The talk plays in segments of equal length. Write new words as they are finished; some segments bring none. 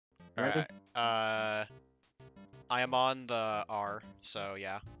Ready? Alright, I am on the R, so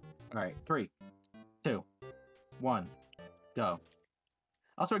yeah. Alright, 3, 2, 1, go.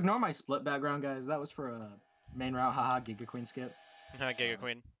 Also, ignore my split background, guys. That was for a main route, haha, Giga Queen skip. Giga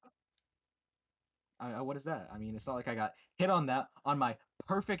Queen. What is that? I mean, it's not like I got hit on that on my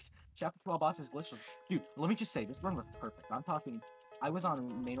perfect Chapter 12 bosses glitchless. Dude, let me just say, this run was perfect. I'm talking, I was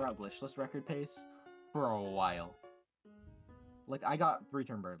on main route glitchless record pace for a while. Like, I got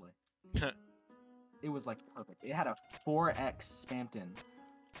 3-turn Birdly. It was, like, perfect. It had a 4x spammed in.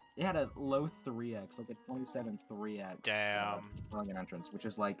 It had a low 3x, like a 27 3x. Damn. An entrance, which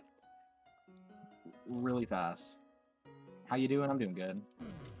is, like, really fast. How you doing? I'm doing good.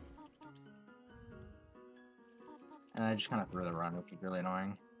 And I just kind of threw the run, which is really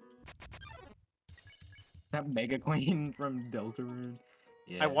annoying. That Mega Queen from Deltarune.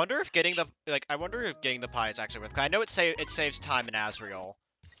 Yeah. I wonder if getting the pie is actually worth. I know it saves time in Asriel,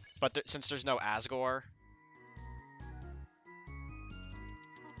 but since there's no Asgore.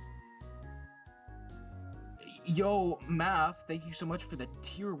 Yo, Math, thank you so much for the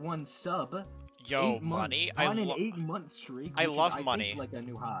tier 1 sub. Yo, money. On an 8-month streak. I love is, money. Think, like a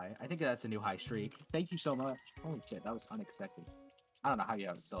new high. I think that's a new high streak. Thank you so much. Holy shit, that was unexpected. I don't know how you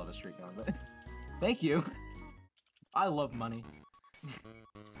still have a streak going, but thank you. I love money.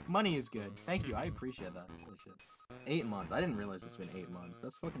 Money is good. Thank you. I appreciate that. Holy shit. 8 months. I didn't realize it's been 8 months.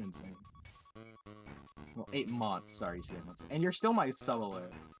 That's fucking insane. Well, 8 months. Sorry, you said 8 months. And you're still my sub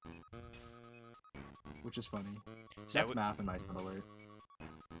alert. Which is funny. So that's Math in my sub alert.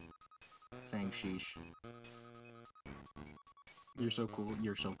 Saying sheesh. You're so cool.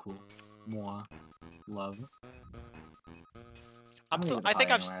 You're so cool. Moi. Love. I'm still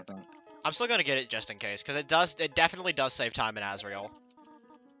gonna get it just in case, because it definitely does save time in Asriel.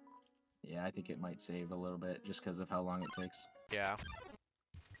 Yeah, I think it might save a little bit just because of how long it takes. Yeah.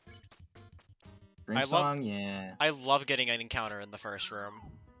 Dream Song, yeah. I love getting an encounter in the first room.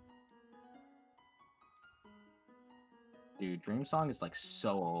 Dude, Dream Song is like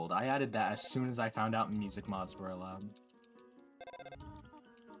so old. I added that as soon as I found out music mods were allowed.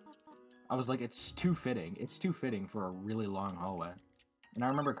 I was like, it's too fitting. It's too fitting for a really long hallway. And I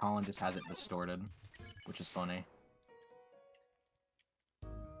remember Colin just has it distorted, which is funny.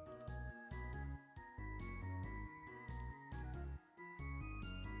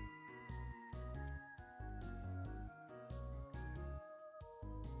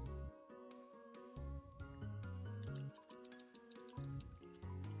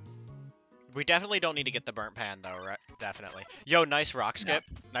 We definitely don't need to get the burnt pan though, right? Definitely. Yo, nice rock skip.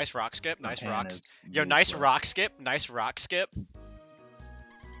 No. Nice rock skip. Nice rocks. Yo, nice rock skip. Nice rock skip.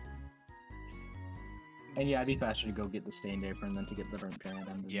 And yeah, it'd be faster to go get the stained apron than to get the burnt pan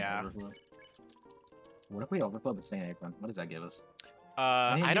and yeah. Overflow. What if we overflow the stained apron? What does that give us?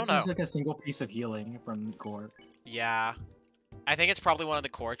 I don't know. It's like a single piece of healing from core. Yeah. I think it's probably one of the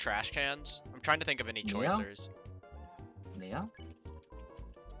core trash cans. I'm trying to think of any choicers. Neo?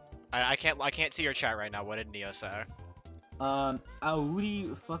 I can't see your chat right now. What did Neo say? Audi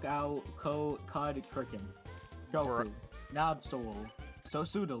fuck out cod cricken. Joku. Nab soul. So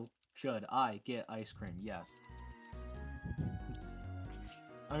soodle. Should I get ice cream? Yes.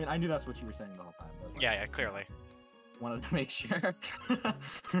 I mean, I knew that's what you were saying the whole time. But like, yeah, clearly. Wanted to make sure.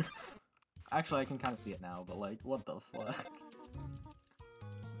 Actually, I can kind of see it now, but like, what the fuck?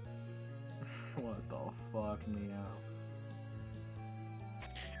 What the fuck, Neo?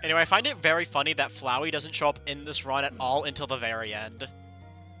 Anyway, I find it very funny that Flowey doesn't show up in this run at all until the very end.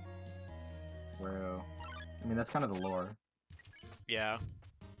 Bro. I mean, that's kind of the lore. Yeah.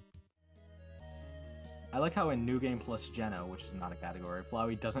 I like how in New Game Plus Geno, which is not a category,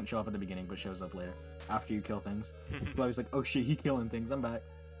 Flowey doesn't show up at the beginning but shows up later, after you kill things. Flowey's like, oh shit, he killing things, I'm back.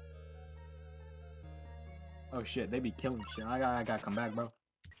 Oh shit, they be killing shit. I gotta come back, bro.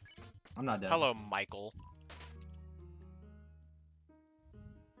 I'm not dead. Hello, Michael.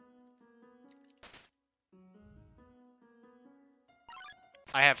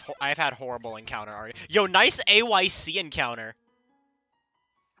 I've had horrible encounter already. Yo, nice AYC encounter.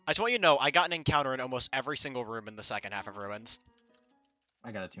 I just want you to know, I got an encounter in almost every single room in the second half of Ruins.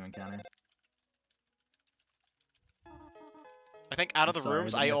 I got a 2 encounter. I think out of the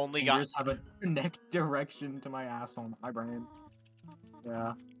rooms, I only got... have a neck direction to my asshole, my brain.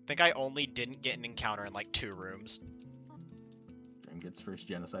 Yeah. I think I only didn't get an encounter in like 2 rooms. Dream gets first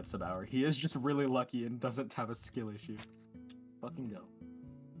genocide sub-hour. He is just really lucky and doesn't have a skill issue. Fucking go.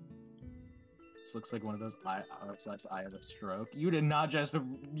 This looks like one of those I have a stroke. You did not just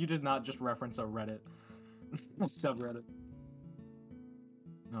reference a Reddit subreddit.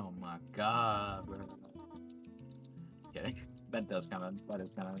 Oh my god, bro. Kidding. That is kind of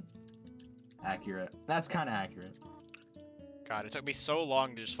accurate. That's kind of accurate. God, it took me so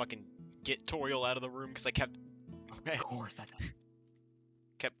long to just fucking get Toriel out of the room because I kept Of course I know.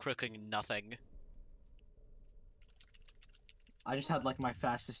 kept clicking nothing. I just had like my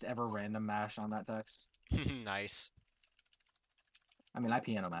fastest ever random mash on that text. Nice. I mean, I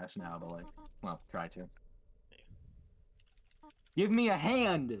piano mash now, but like, well, try to. Give me a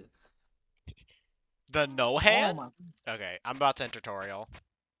hand. The no Oh hand? my. Okay, I'm about to enter Toriel.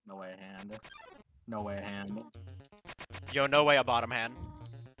 No way a hand. No way a hand. Yo, no way a bottom hand.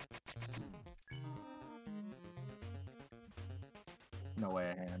 No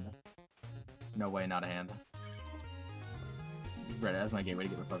way a hand. No way not a hand. Reddit, that's my gateway to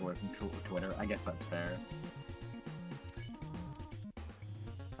get the fuck away from Twitter. I guess that's fair.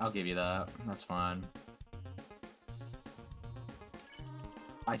 I'll give you that. That's fine.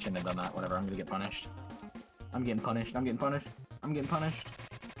 I shouldn't have done that. Whatever, I'm gonna get punished. I'm getting punished. I'm getting punished. I'm getting punished.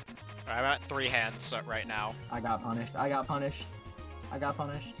 I'm at 3 hands right now. I got punished. I got punished. I got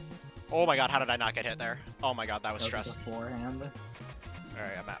punished. Oh my god, how did I not get hit there? Oh my god, that was stress. Like a forehand.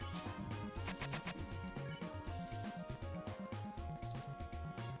 Alright, I'm at...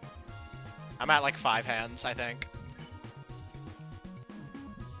 I'm at like 5 hands, I think.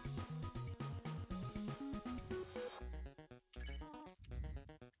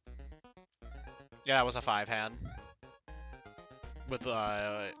 Yeah, that was a 5 hand. With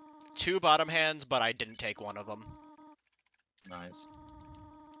 2 bottom hands, but I didn't take one of them. Nice.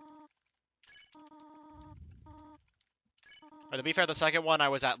 Or to be fair, the second one I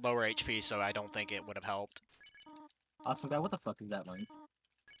was at lower HP, so I don't think it would have helped. Awesome guy, what the fuck is that link?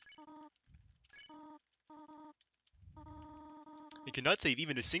 You cannot save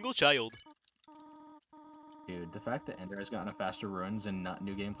even a single child. Dude, the fact that Ender has gotten a faster ruins and not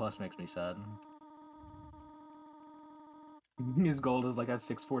New Game Plus makes me sad. His gold is like at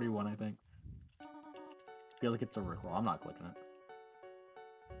 641, I think. I feel like it's a rickroll. I'm not clicking it.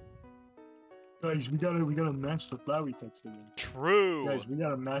 Guys, we gotta match the flowy text again. True. Guys, we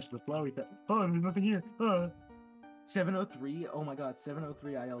gotta match the flowy text. Oh, there's nothing here. 703. Oh my god,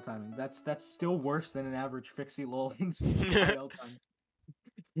 703 IL timing. That's still worse than an average Fixie lol IL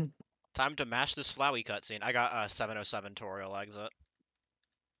time. Time to mash this Flowey cutscene. I got a 707 Toriel exit.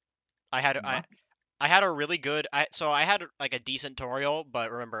 I had a really good. So I had like a decent Toriel,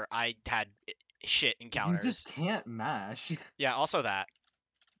 but remember I had shit encounters. You just can't mash. Yeah, also that.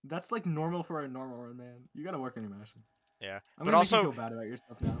 That's like normal for a normal run, man. You gotta work on your mashing. Yeah, I'm but gonna also make you feel bad about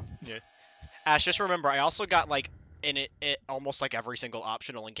yourself now. Yeah. Ash, just remember I also got like in it almost like every single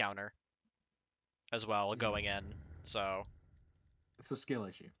optional encounter as well going in. So It's a skill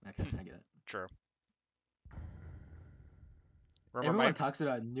issue. Okay, I get it. true. Remember Everyone talks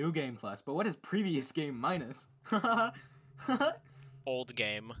about new game plus, but what is previous game minus? old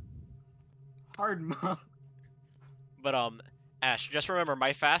game. Hard mode. But Ash, just remember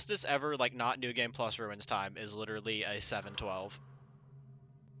my fastest ever like not new game plus ruins time is literally a 712.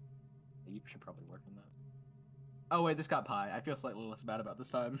 You should probably work on that. Oh wait, this got pie. I feel slightly less bad about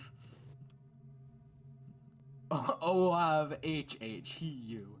this time. OFHHU.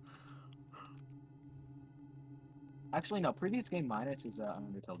 Actually, no. Previous game minus is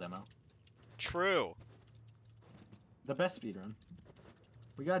Undertale demo. True. The best speedrun.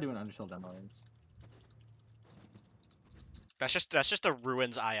 We gotta do an Undertale demo race. That's just a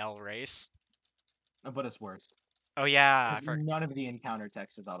ruins IL race. But it's worse. Oh yeah. None of the encounter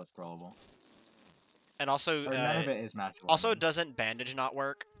text is auto-scrollable. And also, none of it is matchable. Also, doesn't bandage not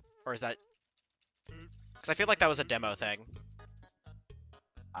work, or is that? Because I feel like that was a demo thing.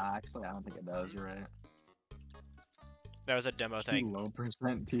 Actually, I don't think it does. You're right. That was a demo thing. Low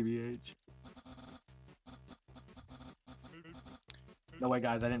percent TBH. No way,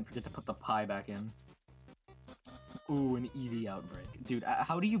 guys! I didn't forget to put the pie back in. Ooh, an EV outbreak, dude.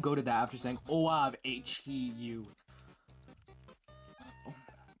 How do you go to that after saying OFHU?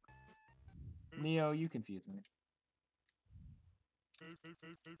 Neo, you confuse me.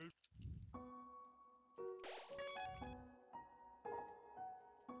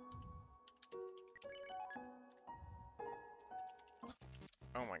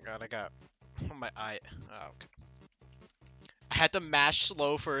 Oh my god, I got my eye. Oh, okay. I had to mash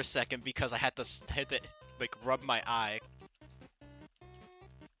slow for a second because I had to like rub my eye.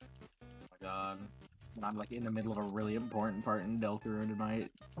 Oh my god. And I'm like in the middle of a really important part in Delta and my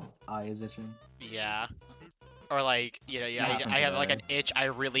eye is itching. Yeah. Or like, you know, yeah, I have like an itch I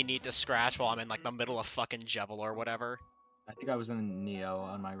really need to scratch while I'm in like the middle of fucking Jevil or whatever. I think I was in Neo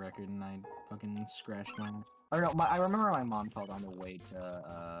on my record and I fucking scratched my... Or no, I remember my mom called on the way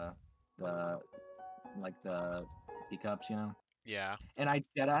to, the teacups, you know? Yeah. And I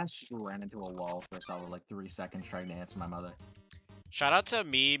deadass just ran into a wall for a solid like 3 seconds trying to answer my mother. Shout out to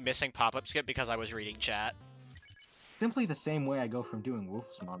me missing pop-up skip because I was reading chat. Simply the same way I go from doing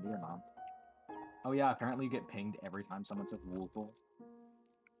Woof's mom to your mom. Oh yeah, apparently you get pinged every time someone says Woofle,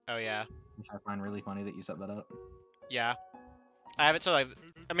 Oh yeah. which I find really funny that you set that up. Yeah. I have it so I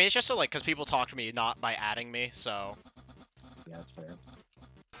mean, it's just so like because people talk to me not by adding me, so Yeah, that's fair.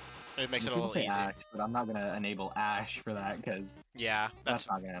 it makes it a People little say easy. Ash, but I'm not gonna enable Ash for that because Yeah, that's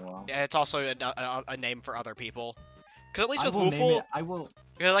not gonna end well. yeah, it's also a name for other people. Because at least I with will name Woofle, it. I will.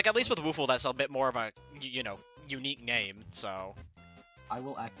 like at least with Woofle, that's a bit more of a unique name. So I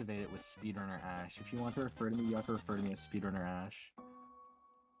will activate it with Speedrunner Ash. If you want to refer to me, you have to refer to me as Speedrunner Ash.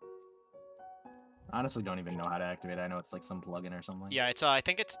 I honestly don't even know how to activate it. I know it's like some plugin or something. yeah, it's I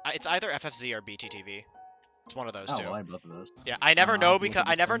think it's either FFZ or BTTV. It's one of those Oh, two. well, I have both of those. Yeah, I I'll never have know to look because at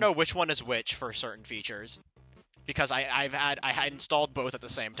I the never know settings. which one is which for certain features. Because I had installed both at the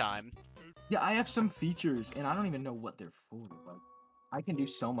same time. Yeah, I have some features, and I don't even know what they're for. Like, I can do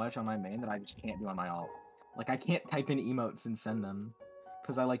so much on my main that I just can't do on my alt. Like, I can't type in emotes and send them,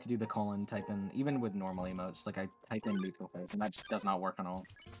 because I like to do the colon type in, even with normal emotes. Like, I type in neutral face, and that just does not work on alt.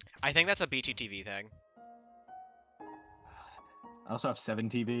 I think that's a BTTV thing. I also have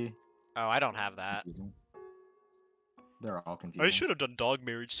 7TV. Oh, I don't have that. Confusing. They're all I confusing. should have done dog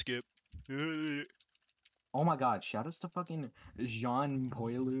marriage skip. Oh my god, shoutouts to fucking Jean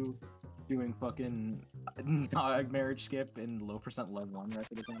Poilu doing fucking dog marriage skip in low percent level 1 right at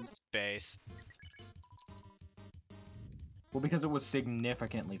the time. Base. Well, because it was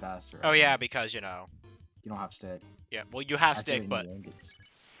significantly faster. Oh yeah, because you know. You don't have stick. Yeah, well you have Activate stick, but Neo and get,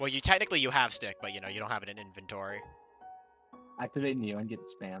 well you technically you have stick, but you know you don't have it in inventory. activate Neo and get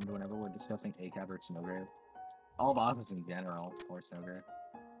spammed whenever we're discussing ACAB or Snowgrave. All bosses in general, or Snowgrave.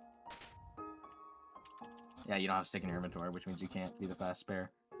 Yeah, you don't have stick in your inventory, which means you can't be the fast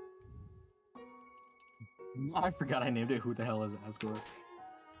spare. I forgot I named it Who the Hell is Asgore.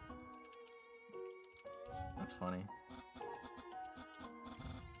 That's funny.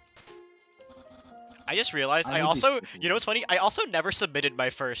 I just realized I also, you know what's funny? I also never submitted my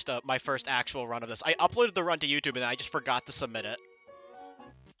first actual run of this. I uploaded the run to YouTube and then I just forgot to submit it.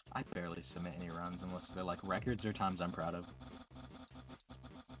 I barely submit any runs unless they're like records or times I'm proud of.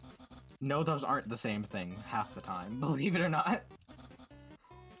 No, those aren't the same thing half the time, believe it or not.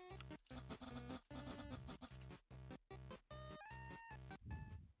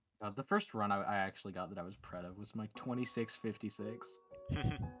 The first run I actually got that I was proud of was my 2656.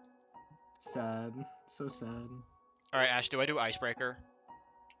 Sad. So sad. Alright, Ash, do I do Icebreaker?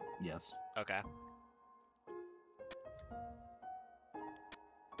 Yes. Okay.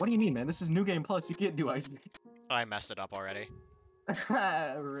 What do you mean, man? This is New Game Plus. You can't do Ice. Oh, I messed it up already.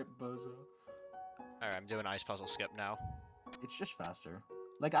 Rip Bozo. Alright, I'm doing Ice Puzzle Skip now. It's just faster.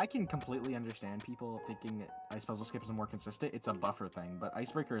 Like, I can completely understand people thinking Ice Puzzle Skip is more consistent. It's a buffer thing, but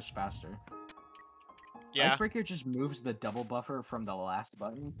Icebreaker is faster. Yeah. Icebreaker just moves the double buffer from the last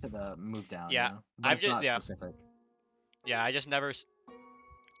button to the move down. Yeah, you know? But I've it's just not yeah. specific. Yeah, I just never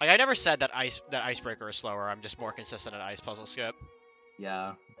like I never said that Icebreaker is slower. I'm just more consistent at Ice Puzzle Skip.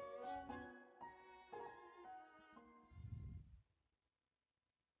 Yeah.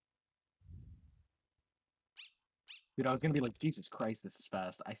 Dude, I was gonna be like, Jesus Christ, this is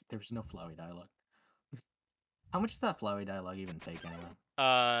fast. There's no flowy dialogue. How much does that flowy dialogue even take anyway?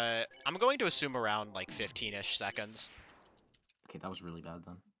 I'm going to assume around like 15-ish seconds. Okay, that was really bad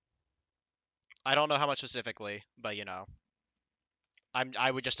then. I don't know how much specifically, but you know, I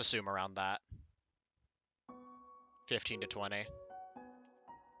would just assume around that. 15 to 20.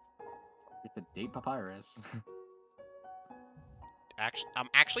 It's a date papyrus.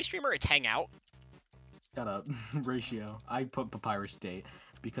 Actually, streamer, it's Hangout. Shut up. Ratio. I put papyrus date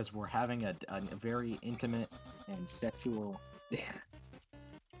because we're having a very intimate and sexual.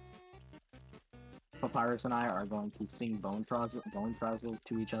 Papyrus and I are going to sing bone trousers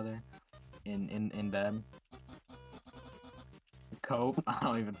to each other in bed. Cope. I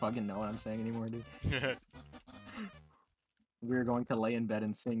don't even fucking know what I'm saying anymore, dude. We're going to lay in bed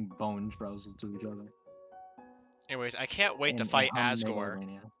and sing bone trousers to each other. Anyways, I can't wait to fight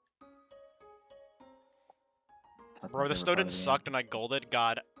Asgore. Bro, the Snowden sucked and I golded.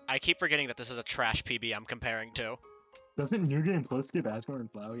 God, I keep forgetting that this is a trash PB I'm comparing to. Doesn't New Game Plus skip Asgore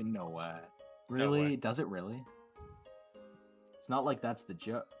and Flowey? No way. Really? No way. Does it really? It's not like that's the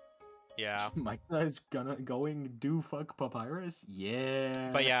joke. Yeah. My guy's going do fuck Papyrus? Yeah.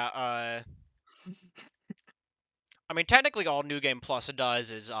 But yeah, I mean, technically all New Game Plus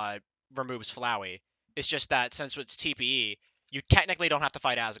does is, removes Flowey. It's just that since it's TPE, you technically don't have to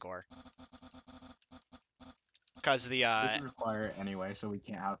fight Asgore. Cause the Which would require it anyway, so we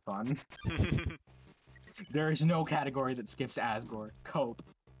can't have fun. There is no category that skips Asgore. Cope.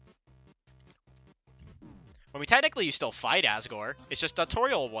 I mean, technically you still fight Asgore. It's just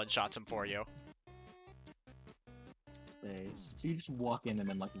tutorial one-shots him for you. So you just walk in and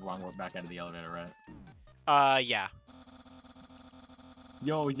then like wrong back out of the elevator, right? Yeah.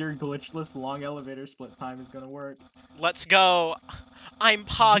 Yo, your glitchless long elevator split time is gonna work. Let's go. I'm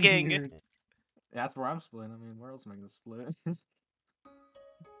pogging. That's where I'm splitting. I mean, where else am I gonna split?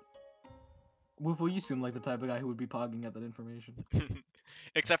 Woofle, you seem like the type of guy who would be pogging at that information.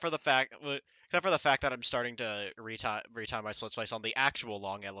 except for the fact that I'm starting to retime my split twice on the actual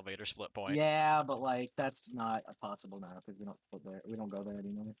long elevator split point. Yeah, but like that's not possible now because we don't split there. We don't go there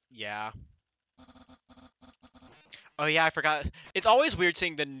anymore. Yeah. Oh yeah, I forgot. It's always weird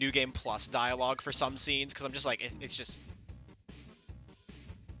seeing the New Game Plus dialogue for some scenes because I'm just like, it's just.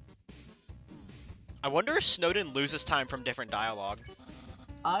 I wonder if Snowden loses time from different dialogue.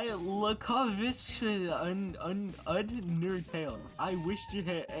 I look Undertale. I wish you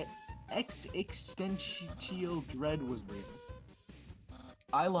had existential dread was real.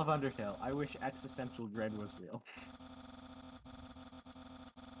 I love Undertale. I wish existential dread was real.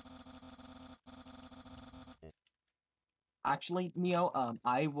 Actually, Neo,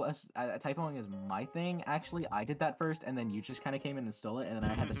 I was typoing is my thing. Actually, I did that first, and then you just kind of came in and stole it, and then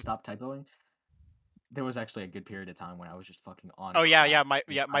I had to stop typoing. There was actually a good period of time when I was just fucking on. Oh yeah, crack,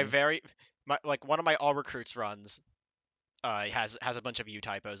 like one of my all recruits runs, has a bunch of U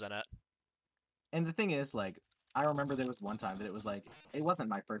typos in it. And the thing is, like, I remember there was one time that it was like, it wasn't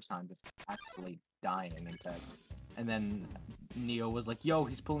my first time just actually dying in text. And then Neo was like, yo,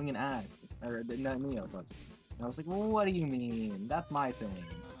 he's pulling an ad. Or, not Neo, but. And I was like, well, what do you mean? That's my thing.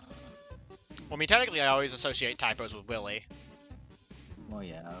 Well, I mean, technically, I always associate typos with Willy. Well,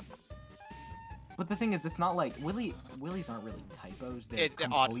 yeah. But the thing is, it's not like, Willies aren't really typos. They're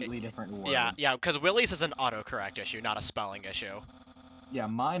completely different words. Yeah, because Willy's is an autocorrect issue, not a spelling issue. Yeah,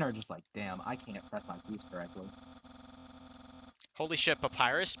 mine are just like, damn, I can't press my keys correctly. Holy shit,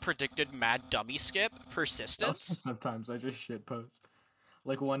 Papyrus predicted mad dummy skip persistence? Sometimes I just shitpost.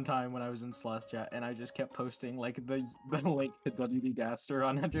 Like one time when I was in Sloth Chat and I just kept posting like the link to WD Gaster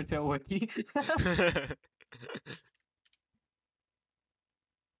on Undertale Wiki.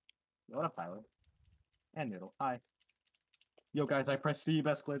 What up, Tyler? And Noodle. Hi. Yo guys, I pressed C,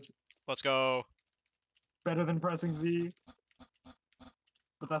 best glitch. Let's go. Better than pressing Z.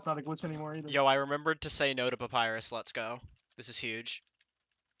 But that's not a glitch anymore either. Yo, I remembered to say no to Papyrus. Let's go. This is huge.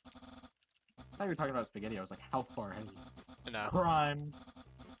 I thought you were talking about spaghetti. I was like, how far ahead? No. Crime.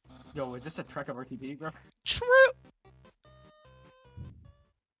 Yo, is this a Trek of RTP, bro? True.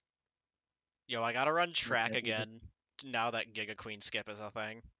 Yo, I gotta run track again now that Giga Queen skip is a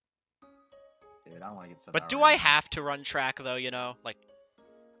thing. Dude, I don't want to get set. But do I have to run track though? You know, like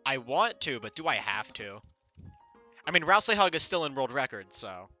I want to, but do I have to? I mean, Rousley Hug is still in world record,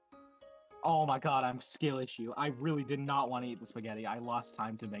 so. Oh my god, I'm skill issue. I really did not want to eat the spaghetti. I lost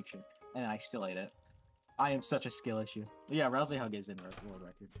time to make sure, and I still ate it. I am such a skill issue. But yeah, Rousey Hug is in world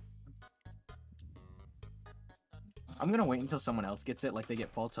record. I'm gonna wait until someone else gets it, like they get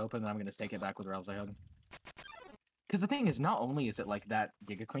faults open, and I'm gonna take it back with Rousey Hug. Because the thing is, not only is it like that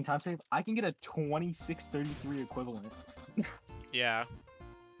Giga Queen time save, I can get a 2633 equivalent. Yeah.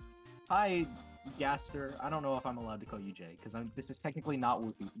 Hi, Gaster. I don't know if I'm allowed to call you Jay, because this is technically not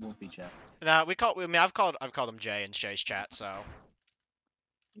Woofy chat. Nah, I mean, I've called him Jay in Jay's chat, so.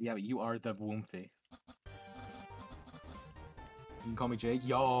 Yeah, but you are the Woofy. You can call me Jay.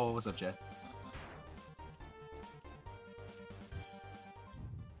 Yo, what's up, Jay?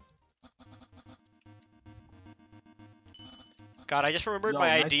 God, I just remembered my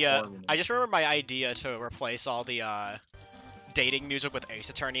idea. I just remembered my idea to replace all the dating music with Ace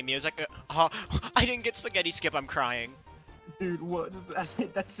Attorney music. I didn't get spaghetti skip. I'm crying. Dude, what is that?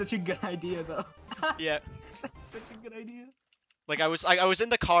 That's such a good idea, though. Yeah. That's such a good idea. Like I was in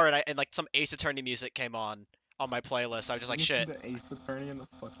the car and like some Ace Attorney music came on my playlist. I was just like, shit. The Ace Attorney and the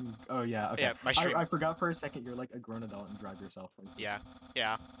fucking. Oh yeah. Okay. Yeah, my stream. I forgot for a second. You're like a grown adult and drive yourself. Yeah.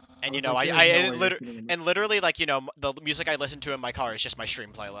 Yeah. And you know, like, literally, like, you know, the music I listen to in my car is just my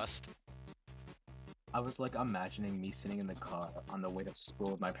stream playlist. I was like imagining me sitting in the car on the way to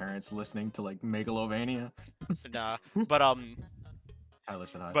school with my parents, listening to like Megalovania. Nah, but Tyler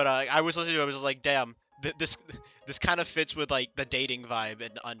said hi. But I was listening to it. I was just like, damn, this kind of fits with like the dating vibe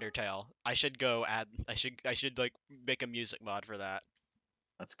in Undertale. I should like make a music mod for that.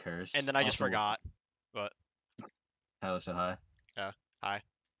 That's cursed. And then I just forgot. But Tyler said hi. Yeah, hi.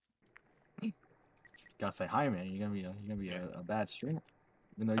 Gotta say hi, man. You're gonna be a bad streamer.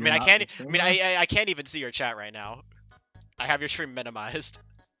 Even though I you're mean, I not can't. the I mean, streamer. I can't even see your chat right now. I have your stream minimized.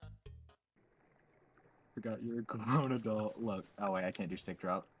 Forgot you're a grown adult. Look. Oh wait, I can't do stick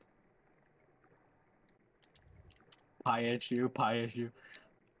drop. Pie issue. Pie issue.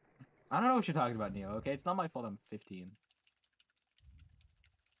 I don't know what you're talking about, Neo. Okay, it's not my fault. I'm 15.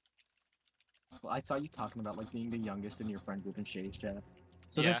 Well, I saw you talking about like being the youngest in your friend group in Shades chat.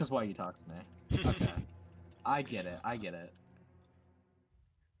 So Yeah. this is why you talk to me. Okay. I get it. I get it.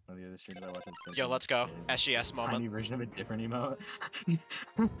 One of the other streams I watch is Yo, let's go. SGS moment. tiny version of a different emote.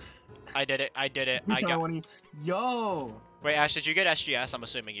 I did it. I did it. Every I time got. want Yo! Wait, Ash, did you get SGS? I'm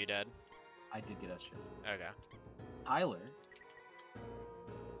assuming you did. I did get SGS. Okay. Tyler.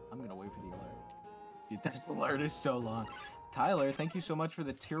 I'm gonna wait for the alert. Dude, that alert is so long. Tyler, thank you so much for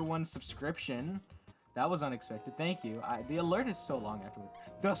the tier 1 subscription. That was unexpected. Thank you. The alert is so long afterwards.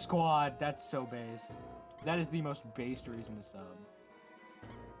 The squad. That's so based. That is the most based reason to sub.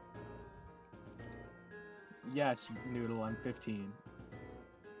 Yes, Noodle, I'm 15.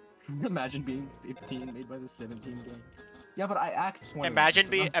 Imagine being 15 made by the 17 gang. Yeah, but I act 21.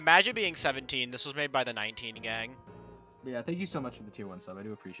 Imagine being 17. This was made by the 19 gang. Yeah, thank you so much for the tier 1 sub. I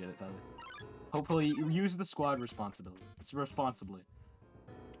do appreciate it, Tyler. Hopefully, you use the squad responsibly.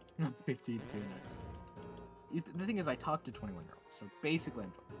 I'm 15 too, nice. The thing is, I talk to 21-year-olds, so basically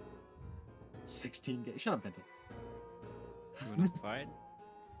I'm 16 gay. Shut up, Vinta. You wanna fight?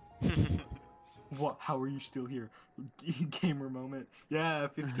 What? How are you still here? Gamer moment. Yeah,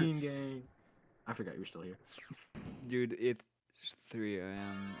 15 gang. I forgot you were still here. Dude, it's 3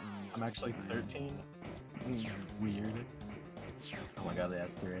 a.m. I'm actually 13. Weird. Oh my god,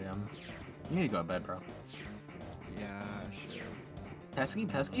 that's 3 a.m. You need to go to bed, bro. Yeah, sure. Pesky.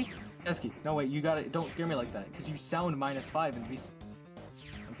 No, wait, you gotta. Don't scare me like that, because you sound -5 in VC.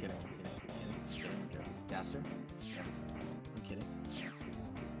 I'm kidding. Gaster? Yeah. I'm kidding.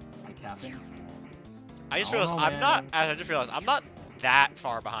 I capping. I just Oh, realized no, I'm man. not. I just realized I'm not that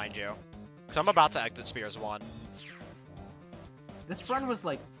far behind you. Cause I'm about to exit Spears 1. This run was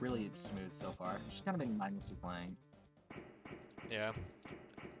like really smooth so far. Just kind of been mindlessly playing. Yeah.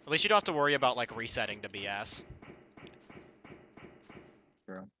 At least you don't have to worry about like resetting to BS.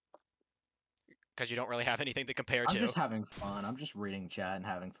 True. Because you don't really have anything to compare I'm to. just having fun. I'm just reading chat and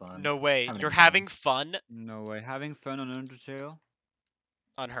having fun. No way. Having a You're good time. having fun? No way. Having fun on Undertale?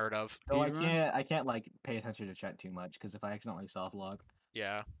 Unheard of. So Speedrun? I can't like pay attention to chat too much because if I accidentally soft log.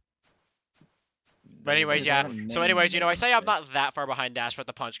 Yeah. But That is anyways, Because I yeah. haven't So made anyways, I any say I'm mistakes. not that far behind Dash, but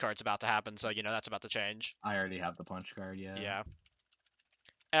the punch card's about to happen, so that's about to change. I already have the punch card, yeah. Yeah.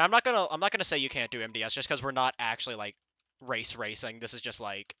 And I'm not gonna say you can't do MDS just because we're not actually like racing. This is just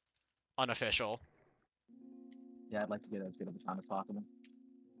like unofficial. Yeah, I'd like to get as good of a time as possible.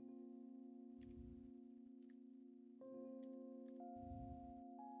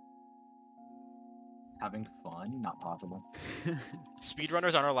 Having fun? Not possible.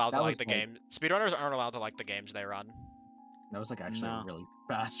 Speedrunners aren't allowed That to was like the like- game. Speedrunners aren't allowed to like the games they run. That was like actually No. a really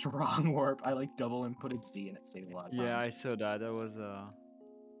fast wrong warp. I like double inputted Z and it saved a lot of time. Yeah, I saw that. That was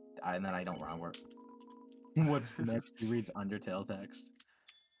And then I don't wrong warp. What's next? He reads Undertale text.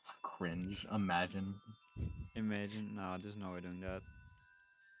 Cringe. Imagine. imagine. No, there's no way doing that.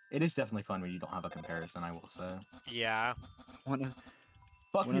 It is definitely fun when you don't have a comparison, I will say. Yeah. Wanna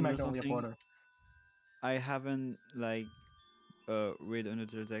Fuck Wanna you, know Magnolia something? Porter. I haven't like read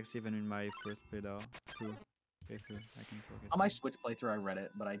Undertale text even in my first playthrough. I can forget. On my Switch playthrough, I read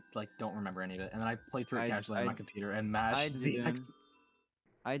it, but I like don't remember any of it. And then I played through it casually on my computer and mashed ZX.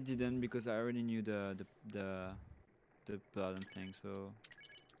 I didn't because I already knew the plot and thing, so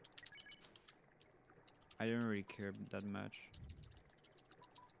I didn't really care that much.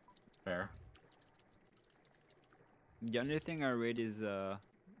 Fair. The only thing I read is the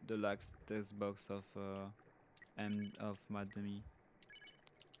last text box of end of Madami.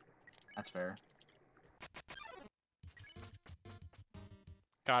 That's fair.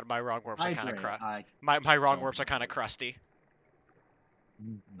 God, my wrong warps are kind of Hydrate. my wrong don't warps are kind of know. crusty.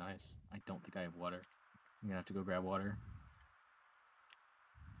 Nice. I don't think I have water. I'm gonna have to go grab water.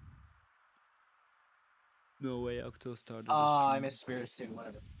 No way, Octo started. Oh, I miss Spirits too.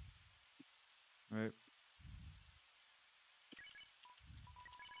 Whatever. Right.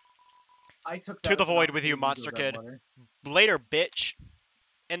 I took To that the as an void with you, opportunity to monster go grab kid. water. Later, bitch.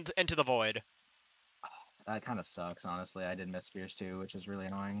 Into the void. That kind of sucks, honestly. I did miss Spears too, which is really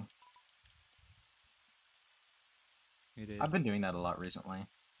annoying. It is. I've been doing that a lot recently.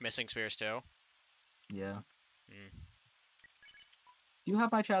 Missing Spears too. Yeah. Mm. Do you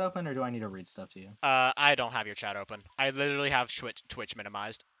have my chat open, or do I need to read stuff to you? I don't have your chat open. I literally have Twitch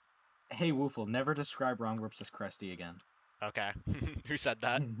minimized. Hey, Woofle, never describe wrong warps as crusty again. Okay. Who said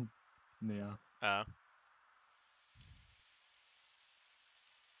that? Yeah. Oh.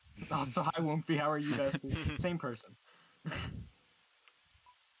 Also, hi Woomfie, how are you, bestie? Same person.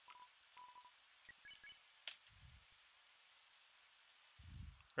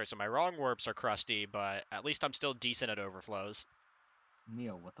 Alright, so my wrong warps are crusty, but at least I'm still decent at overflows.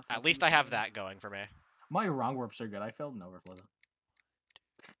 Neo, what the fuck? At are you least I have saying? that going for me. My wrong warps are good. I failed an overflow.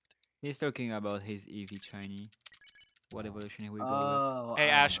 He's talking about his Eevee shiny. What evolution he will go with? Oh, Hey, I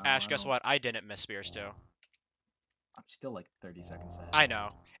don't Ash, know. Ash, I guess don't. what? I didn't miss Spears too. I'm still like 30 seconds ahead. I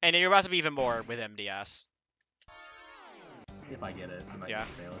know. And you're about to be even more with MDS. If I get it, I might Yeah.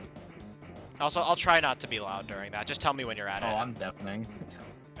 just fail it. Also, I'll try not to be loud during that. Just tell me when you're at Oh, it. I'm deafening.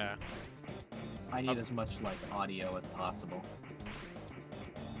 Yeah. I need as much like audio as possible.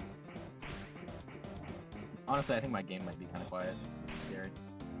 Honestly, I think my game might be kind of quiet. I'm scared.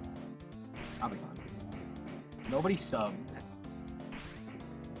 I'll be fine. Nobody sub.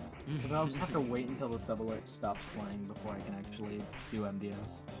 Because I'll just have to wait until the sub alert stops playing before I can actually do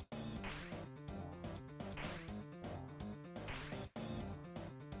MDS.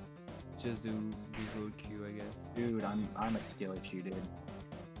 Just do visual cue, I guess. Dude, I'm a skill issue, dude.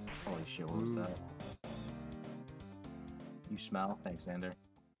 Holy shit, what was Ooh. that? You smell? Thanks, Xander.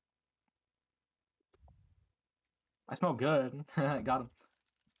 I smell good. Got him.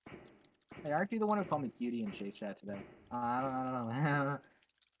 Hey, aren't you the one who called me cutie in Shade Chat today? I don't know.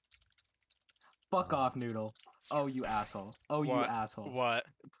 Fuck off, Noodle. Oh, you asshole. Oh, you What? asshole. What?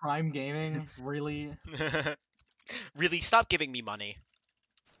 Prime Gaming? Really? Really? Stop giving me money.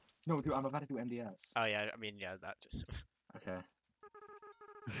 No, dude, I'm about to do MDS. Oh yeah, I mean, yeah, that just... Okay.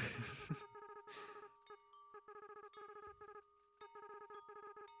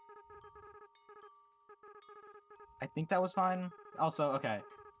 I think that was fine. Also, okay.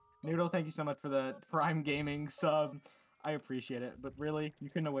 Noodle, thank you so much for the Prime Gaming sub. I appreciate it, but really, you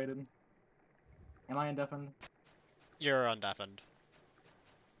couldn't have waited. Am I indefined? You're undeafened.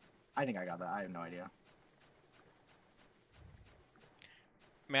 I think I got that. I have no idea.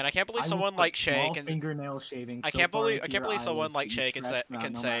 Man, I can't believe I will someone put like Shay small can... fingernail shaving I so can't far believe into I can't your believe someone eyelids like that you Shay can stretch say them out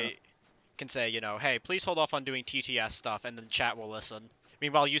can no say can say, you know, hey, please hold off on doing TTS stuff, and then chat will listen.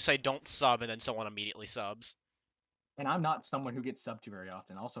 Meanwhile, you say don't sub, and then someone immediately subs. And I'm not someone who gets subbed to very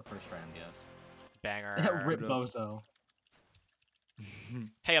often. Also, first try MDS. Banger. Rip Bozo.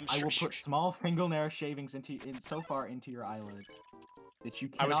 Hey, I'm I will put small fingernail shavings so far into your eyelids that you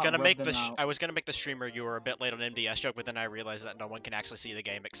I was cannot gonna rub make them the out. I was gonna make the streamer you were a bit late on MDS joke, but then I realized that no one can actually see the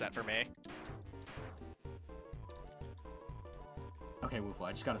game except for me. Okay, Woofle,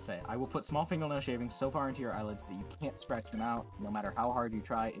 I just gotta say, I will put small fingernail shavings so far into your eyelids that you can't stretch them out, no matter how hard you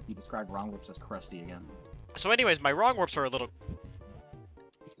try, if you describe wrong lips as crusty again. So anyways, my wrong warps are a little...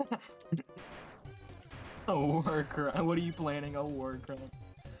 A war crime. What are you planning? A war crime.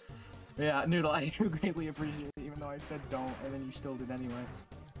 Yeah, Noodle, I do greatly appreciate it, even though I said don't, and then you still did anyway.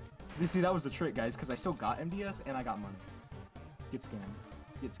 You see, that was the trick, guys, because I still got MDS, and I got money. Get scammed.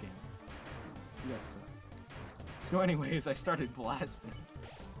 Get scammed. Yes, sir. So anyways, I started blasting.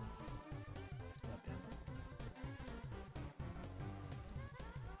 God damn it.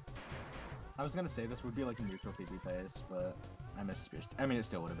 I was gonna say this would be like a neutral PvP pace, but I missed Spears. I mean, it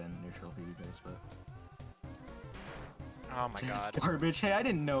still would have been neutral PvP pace, but... Oh my Just god. garbage. Hey, I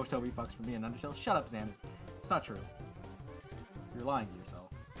didn't know Toby fucks for being Undertale. Shut up, Xander. It's not true. You're lying to yourself.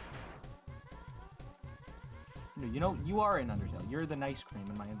 No, you know, you are in Undertale. You're the nice cream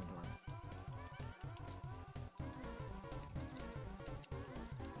in my inventory.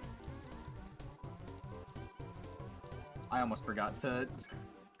 I almost forgot to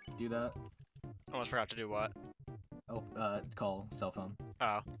do that. Almost forgot to do what? Oh, call cell phone.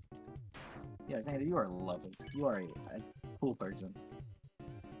 Oh. Yeah, Xander, you are lovely. You are a cool person.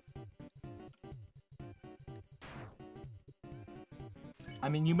 I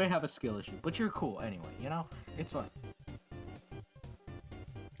mean, you may have a skill issue, but you're cool anyway, you know? It's fine.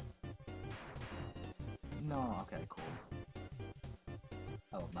 No, okay, cool.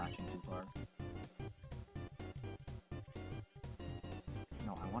 Oh, matching too far.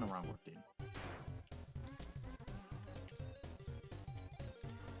 No, I want a wrong work, dude.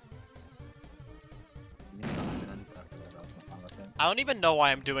 I don't even know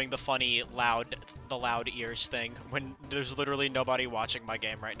why I'm doing the funny loud ears thing when there's literally nobody watching my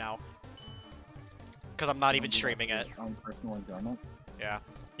game right now. Because I'm not even streaming it. Own personal enjoyment. Yeah.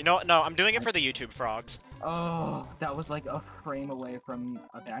 You know what? No, I'm doing it for the YouTube frogs. Oh, that was like a frame away from...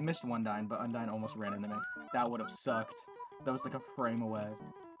 Okay, I missed one dine, but Undyne almost ran into me. That would have sucked. That was like a frame away.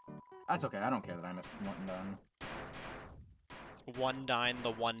 That's okay, I don't care that I missed one dine. One dying,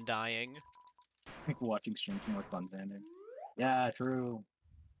 the one dying. I think watching streams more fun, Xander. Yeah, true.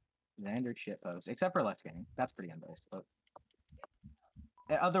 Xander shitpost, except for left game. That's pretty unbiased. But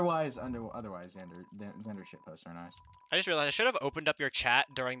otherwise, Xander shitposts are nice. I just realized I should have opened up your chat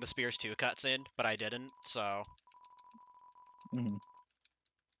during the Spears 2 cutscene, but I didn't, so... Mm-hmm.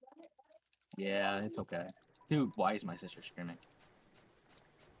 Yeah, it's okay. Dude, why is my sister screaming?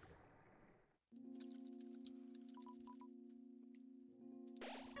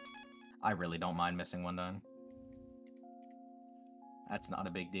 I really don't mind missing one done. That's not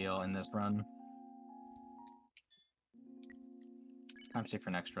a big deal in this run. Time save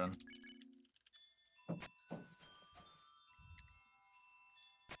for next run.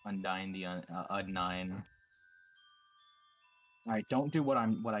 Undying the Ud9. Alright, don't do what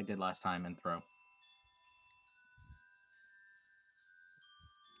I did last time and throw.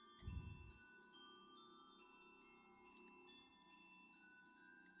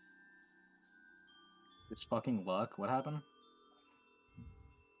 This fucking luck. What happened?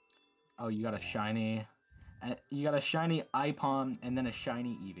 Oh, you got a shiny. You got a shiny Ipom and then a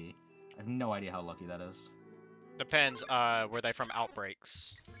shiny Eevee. I have no idea how lucky that is. Depends, were they from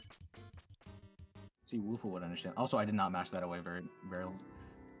outbreaks? See, Woofle would understand. Also, I did not match that away very well.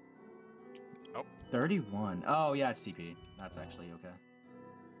 Oh. 31. Oh, yeah, it's TP. That's actually okay.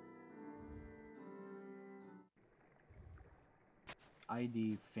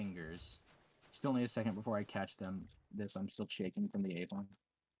 ID fingers. Still need a second before I catch them. I'm still shaking from the Avon.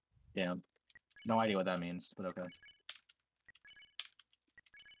 Damn. No idea what that means, but okay.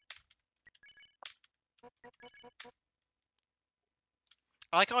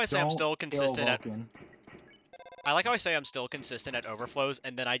 I like how I say I'm still consistent at... Vulcan. I like how I say I'm still consistent at overflows,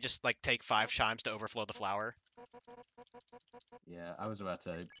 and then I just, like, take 5 chimes to overflow the flower. Yeah, I was about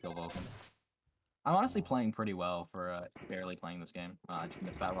to kill Vulcan. I'm honestly playing pretty well for barely playing this game. I just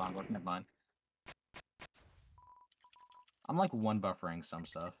missed that round. Looking at mine. I'm like one buffering some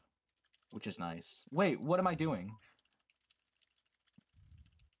stuff, which is nice. Wait, what am I doing?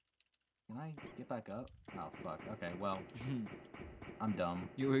 Can I get back up? Oh, fuck. Okay, well, I'm dumb.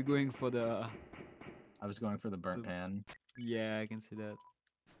 You were going for the... I was going for the burnt pan. Yeah, I can see that.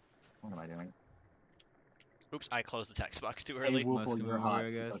 What am I doing? Oops, I closed the text box too Hey, early. Woofle, Must you're be hot.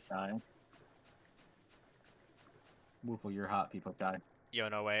 memory, I People guess. die. Woofle, you're hot. People die. Yo,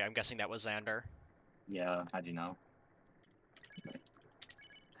 no way. I'm guessing that was Xander. Yeah, how'd you know?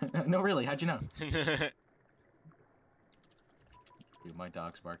 No, really, how'd you know? Dude, my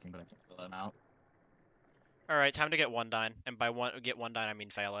dog's barking, but I can't let him out. Alright, time to get one dine. And by get one dine, I mean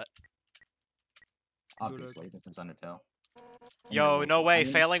fail it. Obviously, this is Undertale. And Yo, you're no Woofle. way. I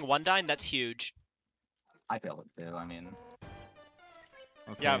mean, Failing one dine? That's huge. I failed it too. I mean,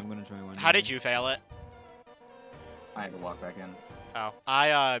 Okay, Yeah, I'm gonna try one. How did you fail it? I had to walk back in. Oh,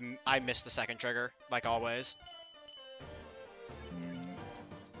 I missed the second trigger, like always.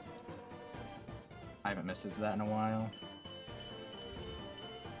 I haven't missed that in a while.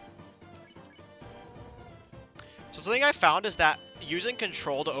 So something I found is that using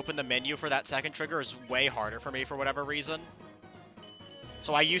control to open the menu for that second trigger is way harder for me for whatever reason.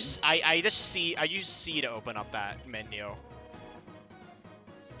 So I use C to open up that menu.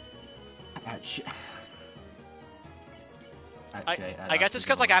 I guess it's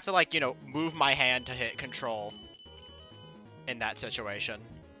because like I have to like move my hand to hit control in that situation.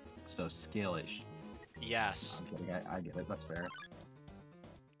 So skillish. Yes. I'm kidding. I get it. That's fair.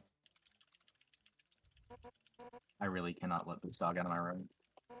 I really cannot let this dog out of my room.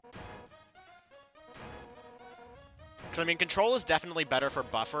 Because I mean, control is definitely better for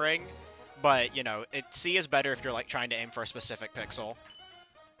buffering, but C is better if you're like trying to aim for a specific pixel,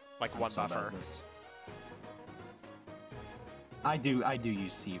 like one buffer. I do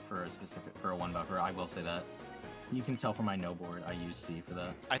use C for a one buffer. I will say that. You can tell from my no board, I use C for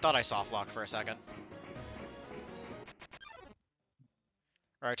that. I thought I soft locked for a second.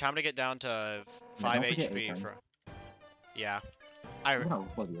 Alright, time to get down to 5 HP for... Yeah. I got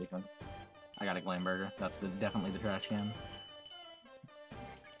a Glamburger. That's definitely the trash can.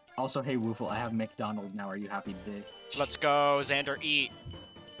 Also, hey Woofle, I have McDonald's now. Are you happy, bitch? Let's go, Xander, eat.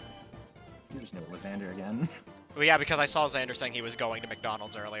 You just knew it was Xander again. Well, yeah, because I saw Xander saying he was going to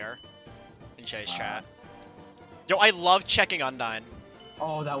McDonald's earlier in Shay's chat. Yo, I love checking Undyne.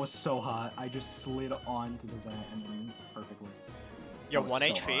 Oh, that was so hot. I just slid onto the vent and then perfectly. Yo, 1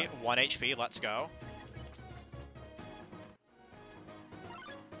 HP, 1 HP, let's go.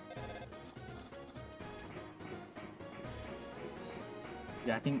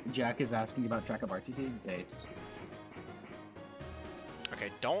 Yeah, I think Jack is asking about track of RTP dates. Okay,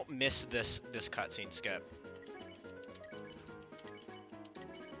 don't miss this cutscene skip.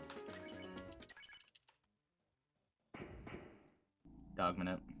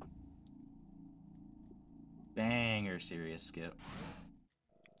 serious skip.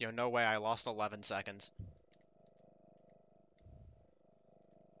 Yo, no way, I lost 11 seconds.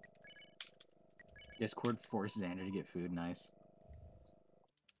 Discord forced Xander to get food. Nice.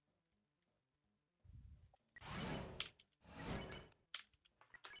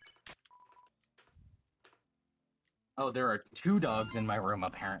 Oh, there are 2 dogs in my room,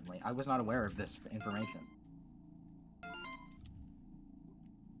 apparently. I was not aware of this information.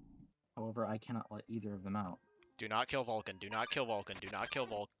 However, I cannot let either of them out. Do not kill Vulcan. Do not kill Vulcan. Do not kill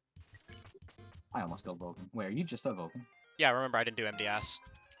Vulcan. I almost killed Vulcan. Wait, are you just a Vulcan? Yeah, remember, I didn't do MDS.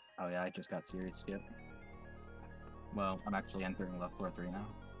 Oh yeah, I just got serious skip. Well, I'm actually entering left floor 3 now.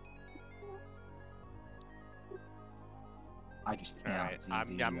 I just can't.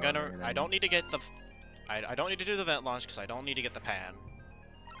 Alright, I'm gonna... I don't need to get the... I don't need to do the vent launch, because I don't need to get the pan.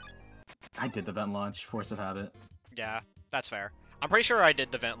 I did the vent launch, force of habit. Yeah, that's fair. I'm pretty sure I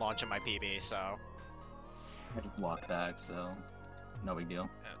did the vent launch in my PB, so... I just walked back, so no big deal.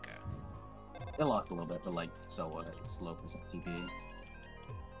 Okay. It lost a little bit, but like, so what? It's low percent TP.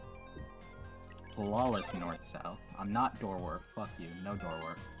 Flawless north-south. I'm not door work. Fuck you. No door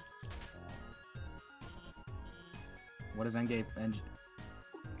work. What is Engage?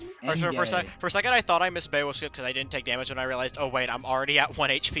 For a second, I thought I missed Beowulf skip because I didn't take damage, and I realized, oh wait, I'm already at 1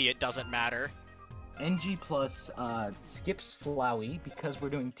 HP. It doesn't matter. NG plus skips Flowey because we're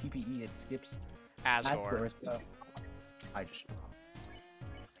doing TPE. It skips Asgore. I just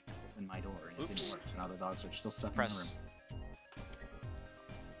opened my door and it Oops. didn't work. So now the dogs are still stuck Press. in the room.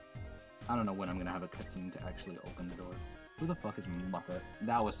 I don't know when I'm gonna have a cutscene to actually open the door. Who the fuck is Muppet?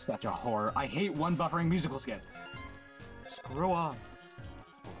 That was such a horror. I hate one buffering musical skip. Screw off.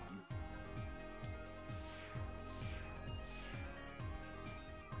 Hold on.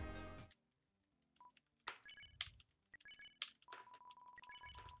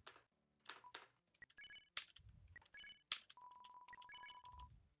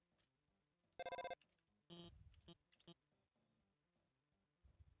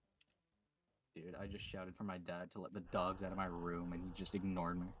 Dude, I just shouted for my dad to let the dogs out of my room and he just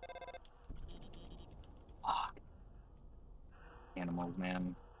ignored me. Fuck. Animals,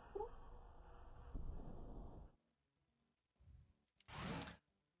 man.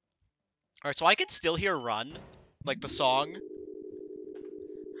 Alright, so I can still hear Run, like the song.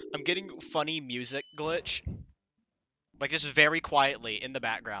 I'm getting funny music glitch. Like, just very quietly in the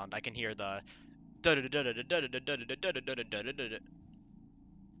background, I can hear the...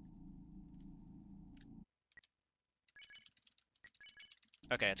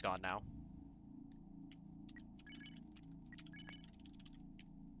 Okay, it's gone now.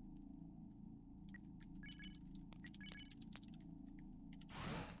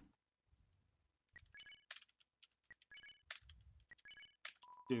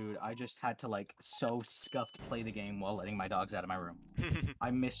 Dude, I just had to, like, so scuffed play the game while letting my dogs out of my room.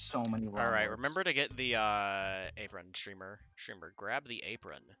 I missed so many wrong Alright, words. remember to get the, apron, streamer. Streamer, grab the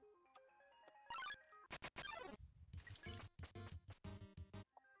apron.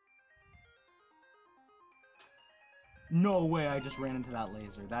 No way, I just ran into that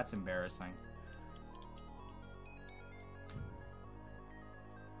laser. That's embarrassing.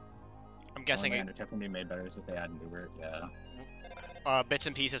 I'm guessing it, Undertale can be made better if they add Newbert, yeah. Bits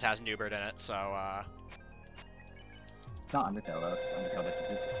and Pieces has Newbert in it, so, It's not Undertale, though. It's Undertale Bits and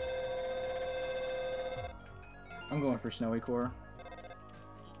Pieces. I'm going for Snowy Core.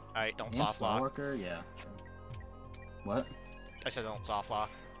 Alright, don't And soft lock. Slawworker? Yeah, sure. What? I said don't soft lock.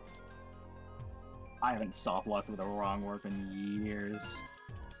 I haven't soft locked with a wrong work in years.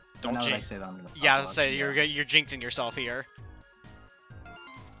 Don't now that I jinx. say that, I'm gonna Yeah, soft let's say lock, you're jinxing yourself here.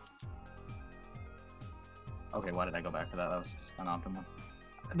 Okay, why did I go back for that? That was unoptimal.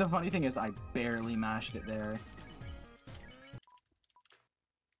 The funny thing is, I barely mashed it there.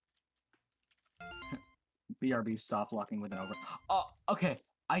 BRB soft locking with an over. Oh, okay.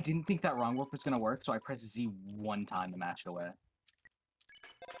 I didn't think that wrong work was gonna work, so I pressed Z one time to mash it away.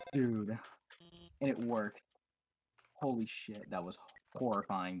 Dude. And it worked. Holy shit, that was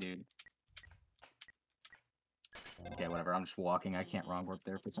horrifying, dude. Okay, whatever. I'm just walking. I can't wrong work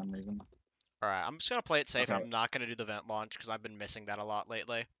there for some reason. Alright, I'm just gonna play it safe. Okay. I'm not gonna do the vent launch because I've been missing that a lot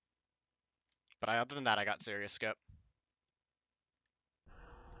lately. But other than that, I got serious skip.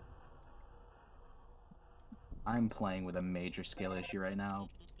 I'm playing with a major skill issue right now,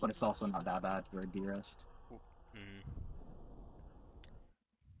 but it's also not that bad for a D-Rest. Mm.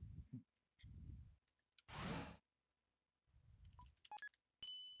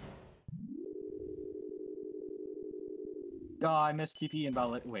 Oh, I missed TP and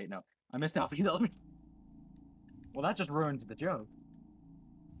Violet. Wait, no. I missed Alpha Element. Well, that just ruins the joke.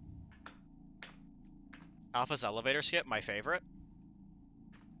 Alpha's elevator skip, my favorite.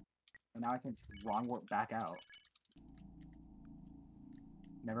 And now I can just wrong warp back out.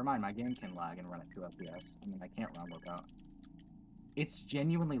 Never mind, my game can lag and run at 2 FPS. I mean, I can't wrong warp out. It's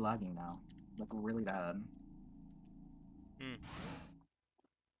genuinely lagging now. Like, really bad. Hmm.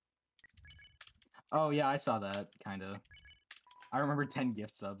 Oh, yeah, I saw that, kinda. I remember 10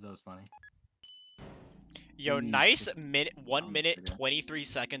 gift subs, that was funny. Yo, Please, nice just 1 minute, trigger. 23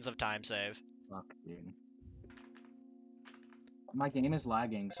 seconds of time save. Fuck, dude. My game is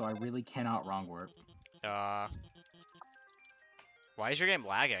lagging, so I really cannot wrong warp. Why is your game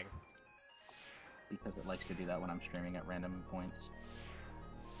lagging? Because it likes to do that when I'm streaming at random points.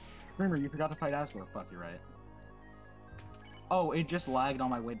 Streamer, you forgot to fight Asgore. Fuck, you're right. Oh, it just lagged on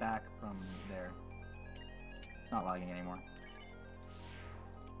my way back from there. It's not lagging anymore.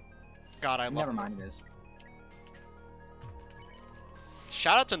 God, I love Never mind, it is.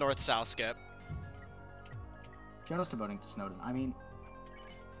 Shout out to North-South skip. Shoutouts to voting to Snowden. I mean,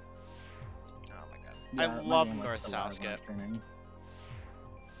 Oh my god. yeah, I my love game likes to North-South lag when skip. I'm streaming.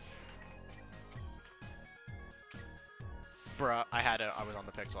 Bruh, I was on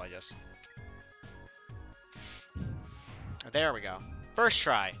the pixel, I just... There we go. First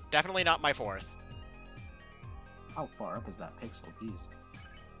try. Definitely not my fourth. How far up is that pixel? Jeez.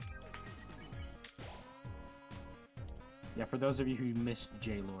 Yeah, for those of you who missed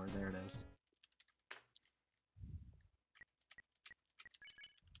J-Lore, there it is.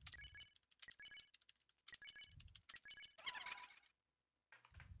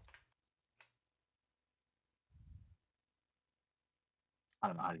 I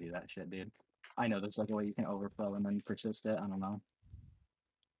don't know how to do that shit, dude. I know there's like a way you can overflow and then persist it. I don't know.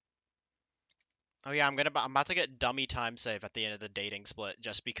 Oh yeah, I'm about to get dummy time save at the end of the dating split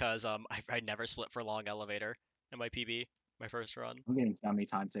just because I never split for long elevator in my PB, my first run. I'm getting dummy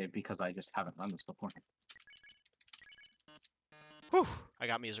time save because I just haven't done this before. Whew! I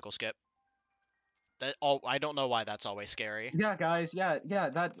got musical skip. I don't know why that's always scary. Yeah, guys. Yeah.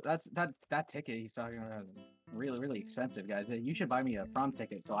 That ticket he's talking about is really expensive, guys. You should buy me a prom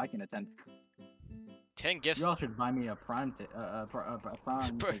ticket so I can attend. 10 gifts. You all should buy me a prom ticket.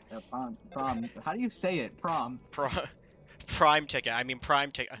 Prom. How do you say it? Prom. Prime ticket. I mean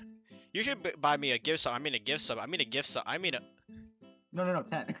prime ticket. You should buy me a gift sub. I mean a gift sub. I mean a gift sub. I mean a... No.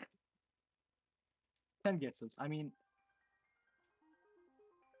 10. 10 gift subs. I mean,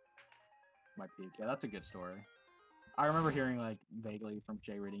 my peak. Yeah, that's a good story. I remember hearing like vaguely from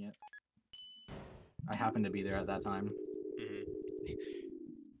Jay reading it. I happened to be there at that time. Mhm.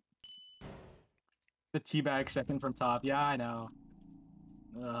 The teabag second from top. Yeah, I know.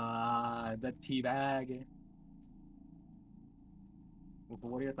 The teabag.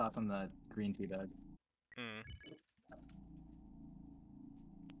 What are your thoughts on the green teabag? Mm.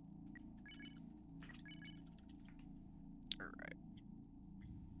 Alright.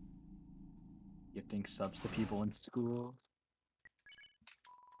 Gifting subs to people in school.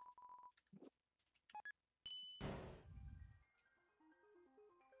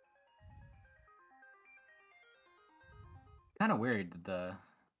 Kind of weird that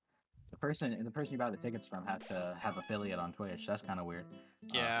the person you buy the tickets from has to have affiliate on Twitch. That's kind of weird.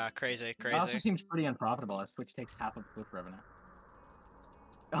 Yeah, crazy. It also seems pretty unprofitable as Twitch takes half of Twitch revenue.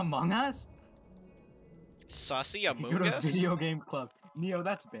 Among Us? Sussy Go Among to Us? Video Game Club. Neo,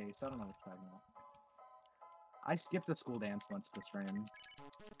 that's base. I don't know what you're talking about. I skipped a school dance once to stream.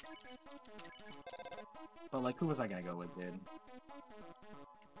 But like, who was I gonna go with, dude?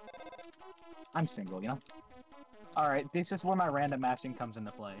 I'm single, you know? Alright, this is where my random matching comes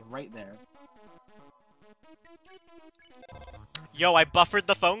into play. Right there. Yo, I buffered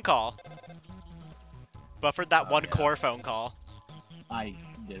the phone call. Buffered that Oh, one yeah. core phone call. I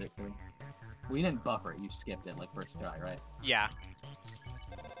did it too. Well, you didn't buffer it, you skipped it, like, first try, right? Yeah.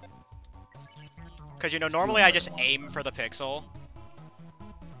 Because, you know, normally I just aim for the pixel.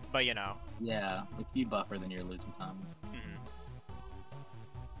 But, you know. Yeah, if you buffer, then you're losing time. Mhm.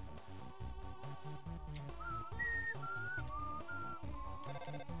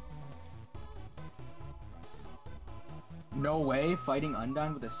 No way, fighting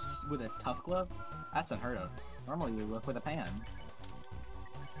Undone with a tough glove? That's unheard of. Normally we work with a pan.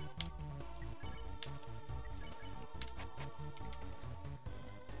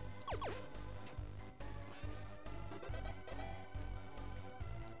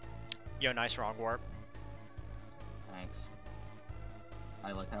 Yo, nice wrong warp. Thanks.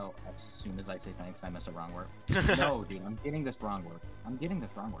 I like how as soon as I say thanks, I miss a wrong word. No, dude, I'm getting this wrong word. I'm getting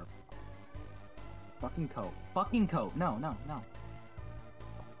this wrong word. Fucking coat. Fucking coat. No.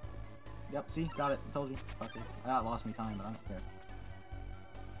 Yep, see? Got it. Told you. Fuck it. That lost me time, but I don't care.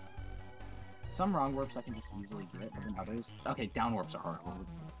 Some wrong warps I can just easily get, but then others... Okay, down warps are horrible.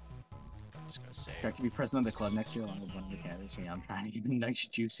 Just gonna say. Try to be president of the club next year along with one of the candidates. Yeah, I'm trying to get nice,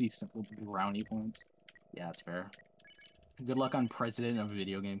 juicy, simple brownie points. Yeah, that's fair. Good luck on president of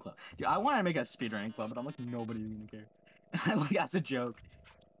video game club. Dude, I want to make a speedrunning club, but I'm like, nobody's gonna care. Like, as a joke.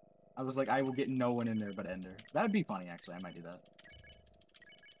 I was like, I will get no one in there but Ender. That would be funny, actually. I might do that.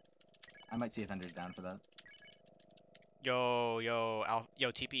 I might see if Ender's down for that. Yo,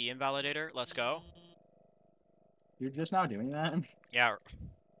 TPE invalidator, let's go. You're just now doing that? Yeah,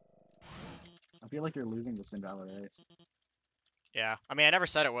 I feel like you're losing this invalid race. yeah. I mean, I never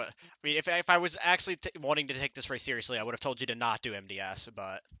said it was. I mean, if I was actually wanting to take this race seriously, I would have told you to not do MDS,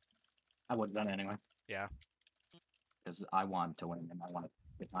 but I would have done it anyway. yeah. Because I want to win and I want to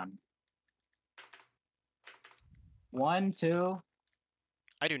get time. 1, 2.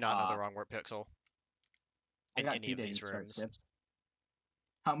 I do not know the wrong word pixel I in got any 2 of dating these start rooms. skips.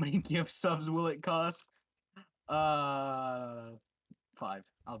 How many gift subs will it cost? 5.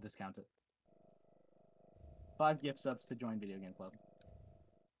 I'll discount it. 5 gift subs to join Video Game Club.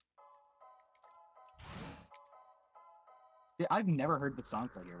 Dude, I've never heard the song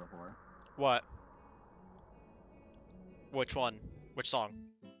play here before. What? Which one? Which song?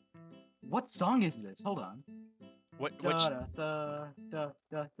 What song is this? Hold on. Which?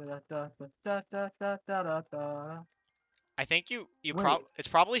 I think Wait, it's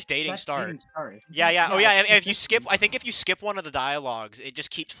probably Dating that's Start. Dating Start. Yeah. Oh yeah. If you skip, consistent. I think if you skip one of the dialogues, it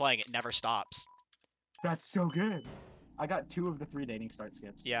just keeps playing. It never stops. That's so good. I got 2 of the 3 Dating Start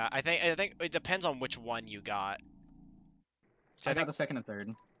skips. Yeah, I think it depends on which one you got. So I got the second and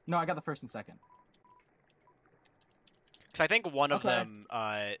third. No, I got the first and second. Because I think one of Okay.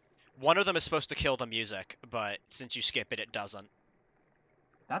 them is supposed to kill the music, but since you skip it, it doesn't.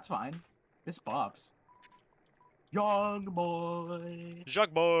 That's fine. This bops. Young boy.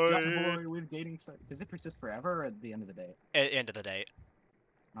 Jug boy. Young boy with dating start. Does it persist forever or at the end of the day? End of the date.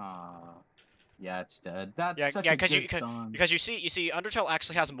 Yeah, it's dead. That's Yeah, such yeah, a good song. because you see, Undertale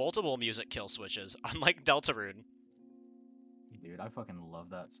actually has multiple music kill switches, unlike Deltarune. Dude, I fucking love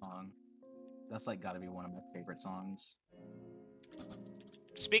that song. That's like gotta be one of my favorite songs.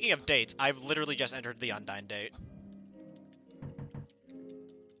 Speaking of dates, I've literally just entered the Undyne date.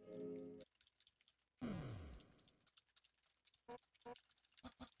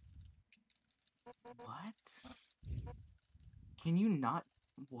 What? Can you not?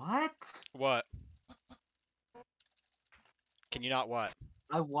 What? What? Can you not what?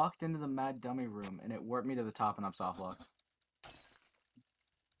 I walked into the Mad Dummy room and it warped me to the top and I'm soft locked.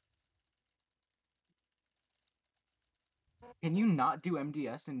 Can you not do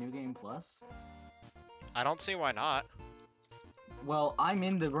MDS in New Game Plus? I don't see why not. Well, I'm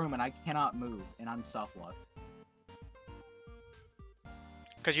in the room and I cannot move and I'm soft locked.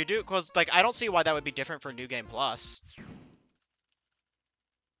 Cause like I don't see why that would be different for New Game Plus.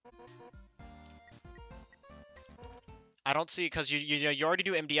 I don't see, cause you already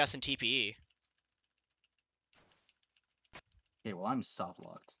do MDS and TPE. Okay, well I'm soft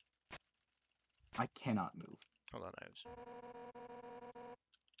locked. I cannot move. Hold on, I was...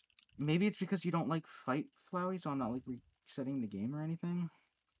 Maybe it's because you don't like fight Flowey, so I'm not like resetting the game or anything.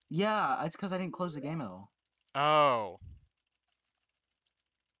 Yeah, it's because I didn't close the game at all. Oh.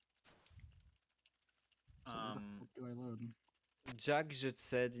 So where the fuck do I load? Jack just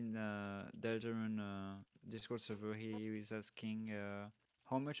said in Deltarune Discord server, he was asking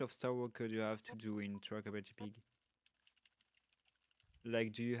how much of Star Walker do you have to do in Trackability Pig?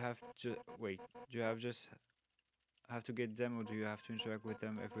 Like, do you have to wait? Do you just have to get them, or do you have to interact with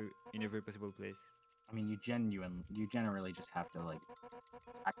them in every possible place? I mean, you generally just have to like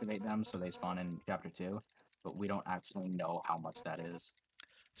activate them so they spawn in chapter 2, but we don't actually know how much that is.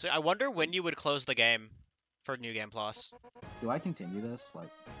 So I wonder when you would close the game for New Game Plus. Do I continue this? Like,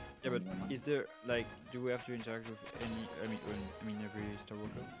 Yeah, but anyone? is there like, do we have to interact with any? I mean, every Star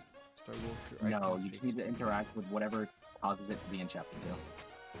Walker. Star Walker. I No, can't you speak. just need to interact with whatever causes it to be in chapter 2.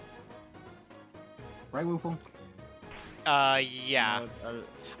 Right, Woofle? Yeah. No,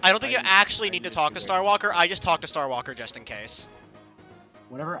 I don't think you actually I need to need talk to to wait. Starwalker. I just talk to Starwalker just in case.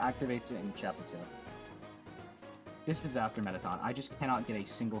 Whatever activates it in chapter 2. This is after Metaton. I just cannot get a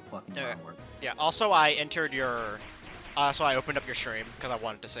single fucking Okay. word. Yeah. Also, I entered your. So I opened up your stream because I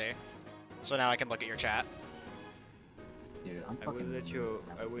wanted to see. So now I can look at your chat. Dude, I'm I will fucking... let you.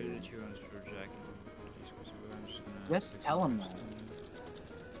 I will let you answer Jack. I'm just gonna Just tell him that.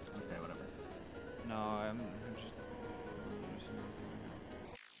 Okay, whatever. No, I'm just.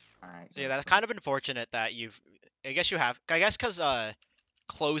 Alright. So yeah, that's kind of unfortunate that you've. I guess you have. I guess because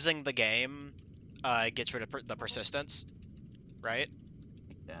closing the game gets rid of the persistence, right?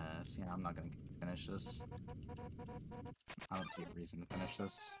 Yes, yeah, I'm not gonna finish this. I don't see a reason to finish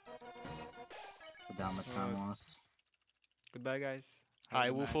this without much time lost. Goodbye, guys. Have Hi,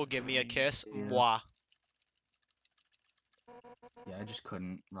 a nice Woofle, give me a evening. kiss. Yeah. Mwah. Yeah, I just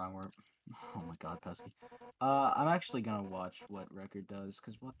couldn't. Wrong word. Oh my god, Pesky. I'm actually gonna watch what Record does,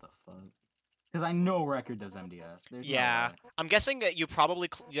 because what the fuck? Because I know Record does MDS. There's no Yeah, way. I'm guessing that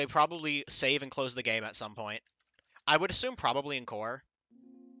they probably save and close the game at some point. I would assume probably in core.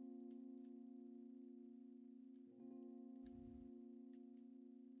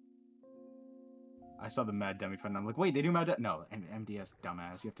 I saw the Mad Demi Fund. I'm like, wait, they do No, MDS,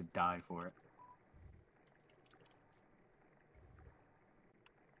 dumbass. You have to die for it.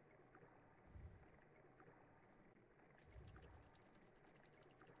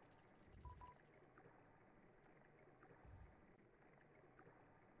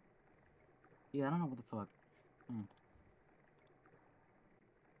 Yeah, I don't know what the fuck.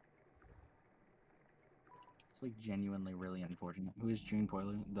 It's like genuinely really unfortunate. Who is June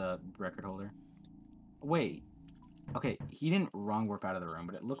Poiler, the record holder? Wait. Okay, he didn't wrong warp out of the room,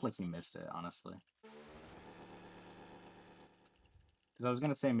 but it looked like he missed it, honestly. Because I was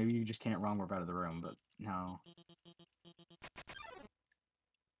gonna say maybe you just can't wrong warp out of the room, but no.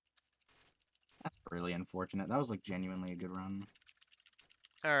 That's really unfortunate. That was like genuinely a good run.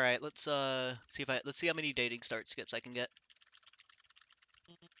 All right, let's see how many dating start skips I can get.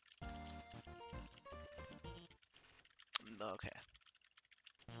 Okay.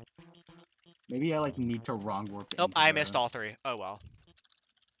 Maybe I like need to wrong warp Nope, into I the... missed all three. Oh well.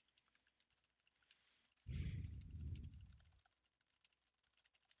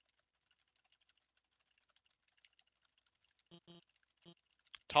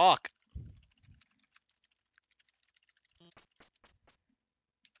 Talk.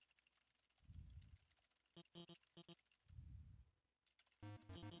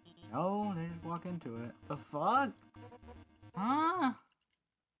 No, they just walk into it. The fuck? Huh?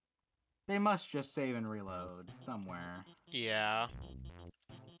 They must just save and reload somewhere. Yeah.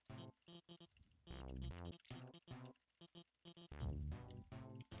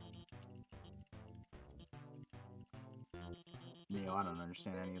 Yo, I don't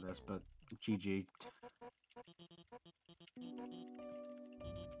understand any of this, but GG.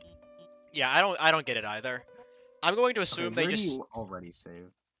 Yeah, I don't get it either. I'm going to assume Okay, they where do just you already save?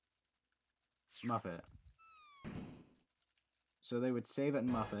 Muffet. So they would save at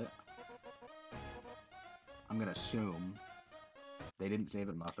Muffet. I'm gonna assume they didn't save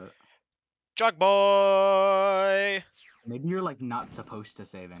at Muffet. Jug boy. Maybe you're like not supposed to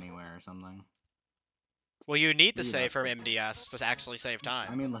save anywhere or something. Well, you need to Maybe save that's from it. MDS to actually save I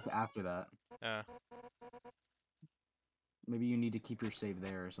time. mean, like after that. Uh, Maybe you need to keep your save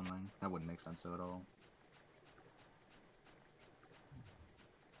there or something. That wouldn't make sense though at all.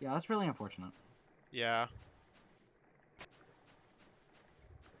 Yeah, that's really unfortunate. yeah.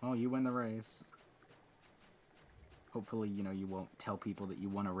 Oh, you win the race. Hopefully, you know, you won't tell people that you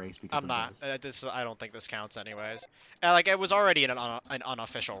won a race because I'm of not. this. I don't think this counts anyways. Like it was already an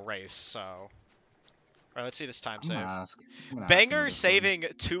unofficial race, so. All right, let's see this time I'm gonna save. ask. I'm gonna ask in the Banger Discord. saving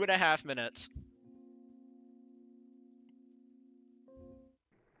 2.5 minutes.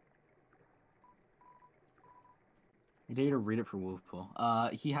 I dare you to read it for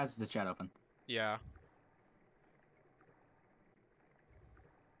Wolfpool. He has the chat open. Yeah.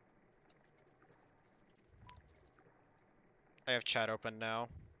 I have chat open now.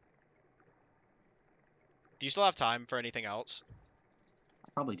 Do you still have time for anything else?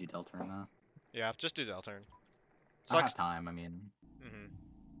 I'll probably do Delturn though. Yeah, just do Delturn. I have Sucks. time, I mean. Mm-hmm.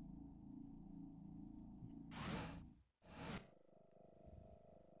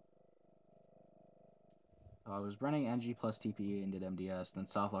 I was running NG plus TPE and did MDS, then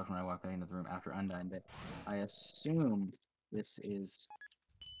softlocked when I walked back into the room after Undyne Day. I assume this is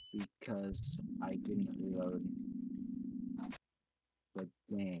because I didn't reload the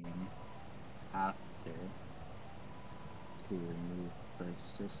game after to remove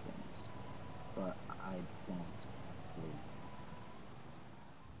persistence, but I don't believe.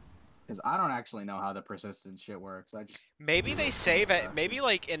 Because I don't actually know how the persistence shit works. I just Maybe they reload save stuff it. faster. Maybe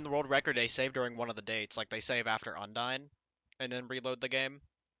like in the world record, they save during one of the dates. Like they save after Undyne, and then reload the game.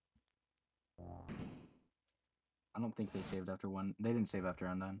 I don't think they saved after one. They didn't save after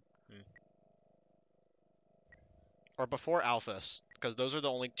Undyne. Or before Alphys, because those are the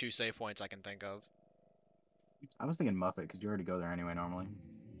only two save points I can think of. I was thinking Muppet because you already go there anyway normally.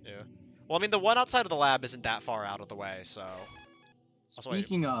 Yeah. Well, I mean, the one outside of the lab isn't that far out of the way, so.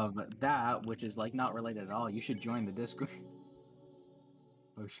 Speaking of that, which is like not related at all, you should join the Discord.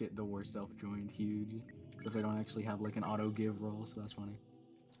 Oh shit, the war self joined, huge. Except I don't actually have like an auto give roll, so that's funny.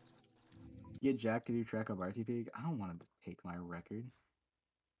 Get Jack to do track of RTP. I don't want to take my record.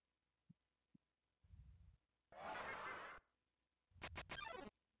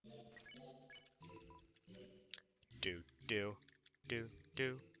 Do.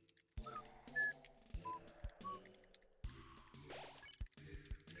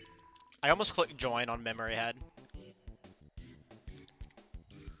 I almost clicked join on memory head.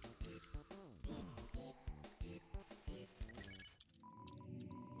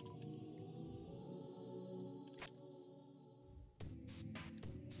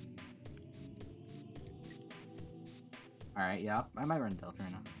 Alright, yeah, I might run Delta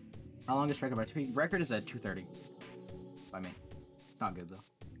right now. How long is track of RTP? Record is at 2:30 by me. It's not good though.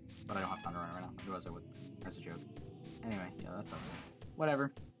 But I don't have time to run it right now. Otherwise I would. That's a joke. Anyway, yeah, that sucks.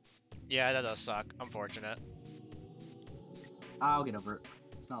 Whatever. Yeah, that does suck. Unfortunate. I'll get over it.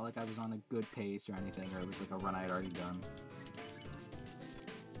 It's not like I was on a good pace or anything, or it was like a run I had already done.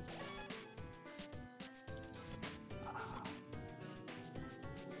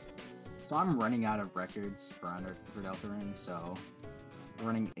 So I'm running out of records for Deltarune, so I'm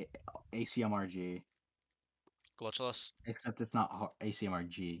running ACMRG. Glitchless. Except it's not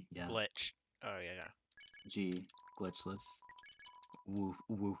ACMRG, yeah. Glitch. Oh yeah. G, glitchless.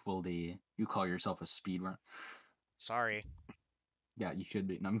 Wooful D. You call yourself a speedrun? Sorry. Yeah, you should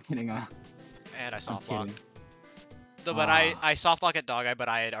be. No, I'm kidding. And I I'm soft kidding. locked. But I soft lock at Dog Eye, but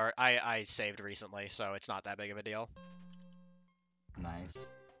I saved recently, so it's not that big of a deal. Nice.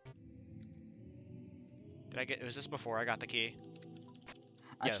 Was this before I got the key?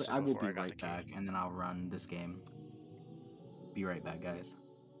 Actually, yeah, I will be right back, and then I'll run this game. Be right back, guys.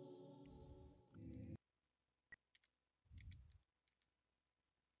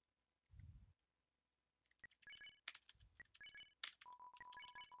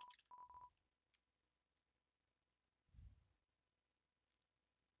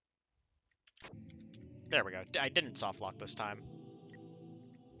 There we go. I didn't soft lock this time.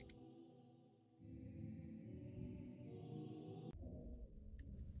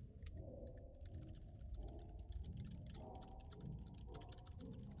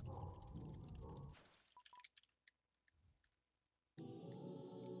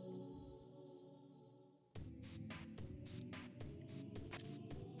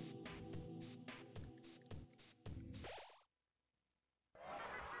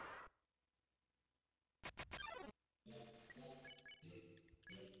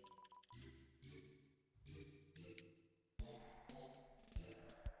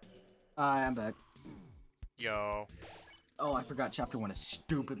 Hi, I'm back. Yo. Oh, I forgot chapter 1 is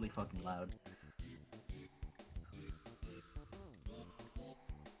stupidly fucking loud.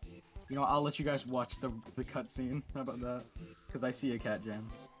 You know, I'll let you guys watch the cutscene. How about that? Because I see a cat jam.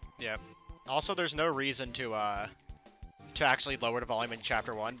 Yep. Also, there's no reason to actually lower the volume in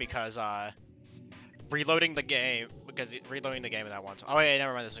chapter 1 because reloading the game in that once. Oh yeah,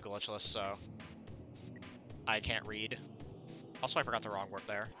 never mind. This is glitchless, so I can't read. Also, I forgot the wrong word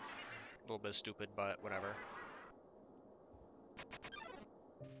there. A little bit stupid, but whatever.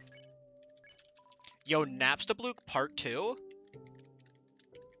 Yo, Napstablook Part 2?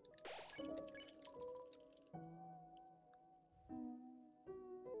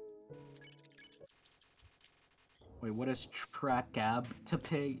 Wait, what is Trackab to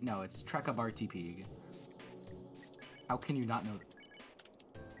pig? No, it's Trackab RTP. How can you not know that?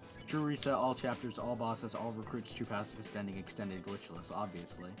 True reset, all chapters, all bosses, all recruits, true pacifist ending, extended glitchless,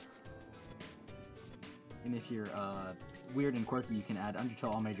 obviously. And if you're weird and quirky, you can add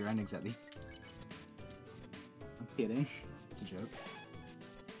Undertale all major endings at least. I'm kidding. It's a joke.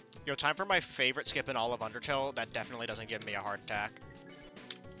 Yo, time for my favorite skip in all of Undertale that definitely doesn't give me a heart attack.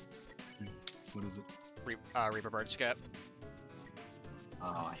 What is it? Reaper Bird skip. Oh,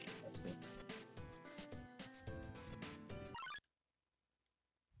 I hate that skip.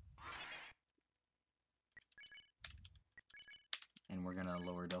 And we're gonna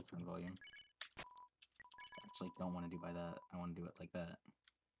lower Deltarune volume. Actually, don't want to do by that. I want to do it like that.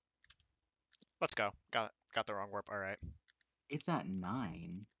 Let's go. Got the wrong warp. All right. It's at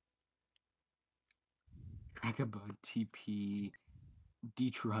 9. Trackabug TP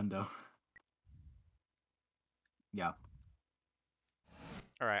Detrundo. Yeah.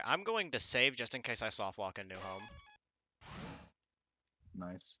 All right. I'm going to save just in case I soft lock a new home.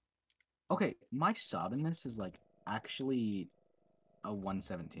 Nice. Okay, my sub in this is like actually a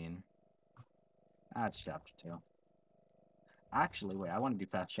 117. That's chapter 2. Actually, wait, I want to do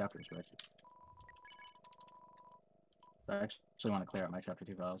fast chapters, right? I actually want to clear out my chapter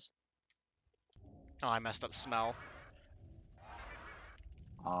 2 files. Oh, I messed up smell.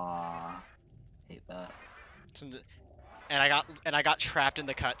 Ah, hate that. and I got trapped in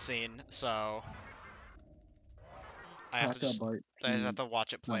the cutscene, so I have to just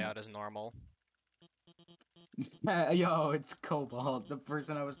watch it play out as normal. Yo, it's Cobalt, the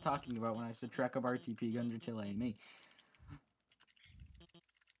person I was talking about when I said track of RTP Undertale ain't me.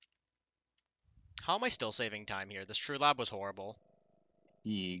 How am I still saving time here? This True Lab was horrible.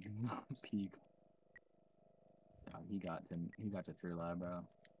 Peak. Peak. Oh, he got to True Lab, bro.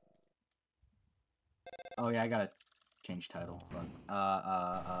 Oh yeah, I gotta change title. Fuck.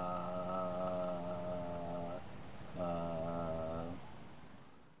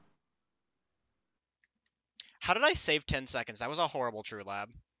 How did I save 10 seconds? That was a horrible True Lab.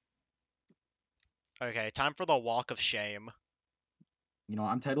 Okay, time for the Walk of Shame. You know,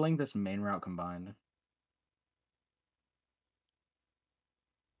 I'm titling this main route combined.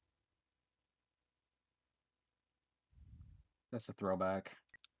 That's a throwback.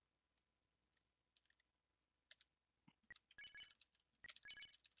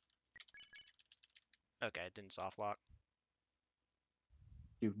 Okay, it didn't soft lock.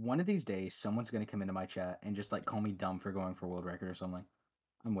 Dude, one of these days, someone's gonna come into my chat and just like call me dumb for going for world record or something.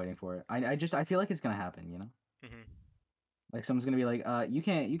 I'm waiting for it. I feel like it's gonna happen, you know? Mm-hmm. Like someone's gonna be like, you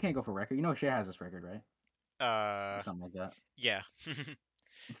can't go for record. You know Shay has this record, right? Or something like that. Yeah.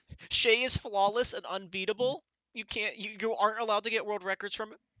 Shay is flawless and unbeatable. You aren't allowed to get world records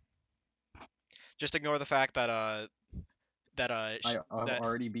from it. Just ignore the fact that I've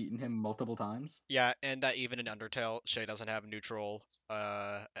already beaten him multiple times. yeah, and that even in Undertale, Shay doesn't have neutral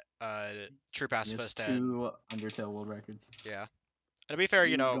true pacifist He has two Undertale world records. Yeah. And to be fair,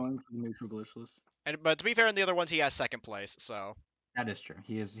 He's you know, going for the neutral glitchless. but to be fair, in the other ones he has second place, so That is true.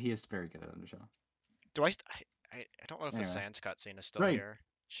 He is very good at Undertale. do I don't know if the Sans cutscene is still here.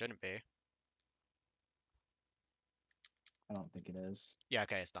 Shouldn't be. I don't think it is. Yeah,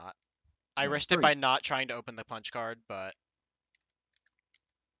 okay, it's not. I risked it by not trying to open the punch card, but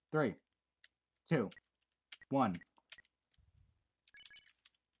 3, 2, 1.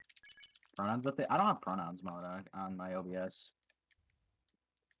 Pronouns up there. I don't have pronouns mode on my OBS.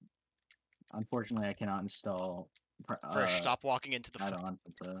 Unfortunately, I cannot install. Frisch, stop walking into the add-ons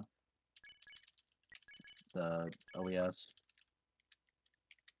with the OBS.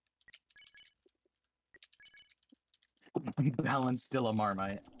 Balance still a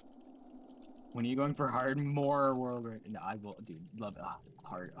Marmite. When are you going for hard more world record? No, I will, dude. Love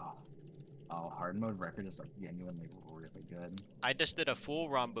hard. Hard mode record is like genuinely really good. I just did a full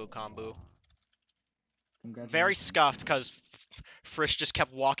Rambo combo. Congratulations. Very scuffed because Frisch just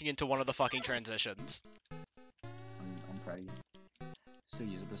kept walking into one of the fucking transitions. I'm proud of you. So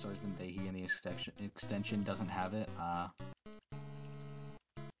use it besides when they and the extension doesn't have it.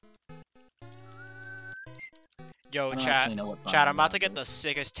 Yo, chat, I'm about to get the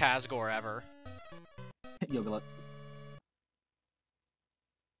sickest Tazgore ever. Yo, good luck.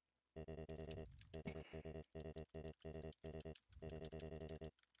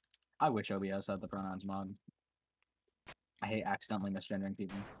 I wish OBS had the pronouns mod. I hate accidentally misgendering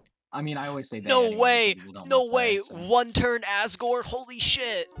people. I mean, I always say they. No way! No like way! that, so. One turn Asgore? Holy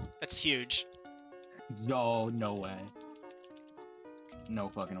shit! That's huge. Yo, no way. No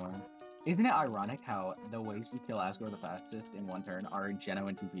fucking way. Isn't it ironic how the ways to kill Asgore the fastest in one turn are Geno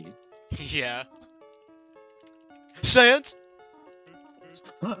and TP? Yeah. Sans!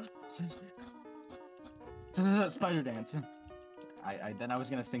 Spider Dance. Then I was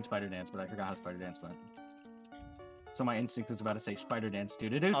gonna sing Spider Dance, but I forgot how Spider Dance went. So my instinct was about to say Spider Dance,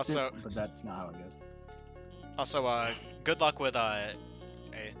 dude. Also, but that's not how it goes. Also, good luck with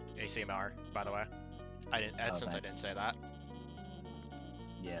ACMR, by the way. I didn't say that.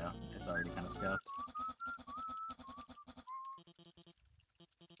 Yeah, it's already kind of scuffed.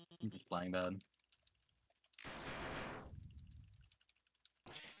 I'm just playing bad.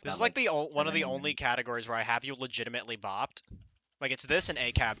 This is like one of the only categories where I have you legitimately bopped. Like, it's this and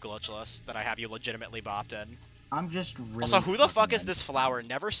ACAB glitchless that I have you legitimately bopped in. I'm just really. Also, who the fuck is this flower?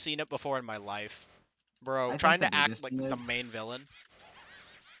 Never seen it before in my life. Bro, trying to act like the main villain.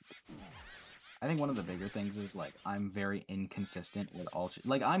 I think one of the bigger things is, like, I'm very inconsistent with all...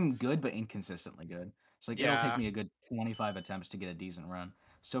 Like, I'm good, but inconsistently good. So, like, it'll take me a good 25 attempts to get a decent run.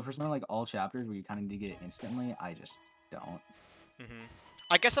 So, for something like all chapters where you kind of need to get it instantly, I just don't.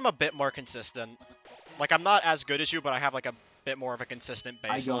 I guess I'm a bit more consistent. Like, I'm not as good as you, but I have, like, a bit more of a consistent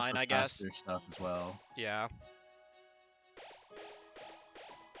baseline, I guess. Stuff as well. Yeah.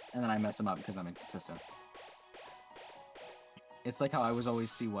 And then I mess them up because I'm inconsistent. It's like how I was always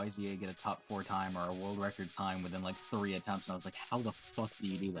see YZA get a top 4 time or a world record time within like 3 attempts, and I was like, how the fuck do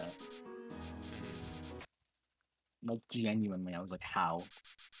you do that? Like, genuinely, I was like, how?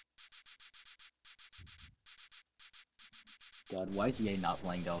 God, why is EA not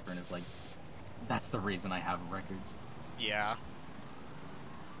playing Delphin is like, that's the reason I have records. Yeah.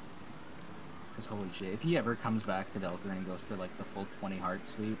 Because holy shit, if he ever comes back to Delphin and goes for like the full 20 heart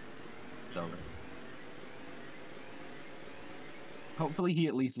sweep, it's over. Hopefully he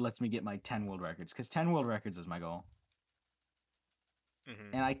at least lets me get my 10 world records, because 10 world records is my goal.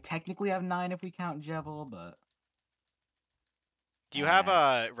 Mm-hmm. And I technically have 9 if we count Jevil, but... Do you have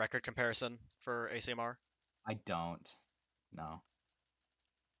a record comparison for ACMR? I don't. No.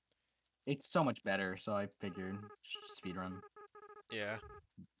 It's so much better, so I figured speedrun. Yeah.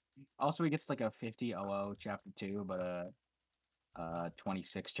 Also, he gets like a 50-00 chapter 2, but a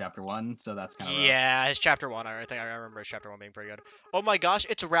 26 chapter 1, so that's kind of rough. Yeah, his chapter 1, I think I remember his chapter 1 being pretty good. Oh my gosh,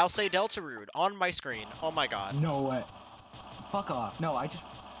 it's Rouse Deltarune on my screen. Oh my god. No way. Fuck off. No, I just...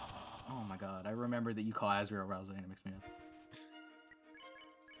 Oh my god, I remember that you call Azrael Rouse and it makes me up.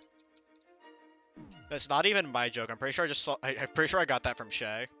 That's not even my joke. I'm pretty sure I just saw. I'm pretty sure I got that from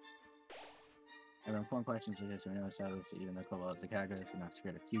Shay. I run 4 questions to this, so we know established that even though Cobalt is a category, we're not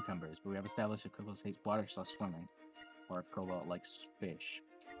scared of cucumbers, but we have established if Cobalt hates water slash swimming, or if Cobalt likes fish.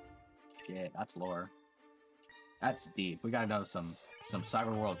 Shit, that's lore. That's deep. We gotta know some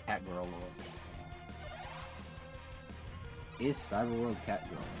Cyberworld Cat Girl lore. Is Cyberworld Cat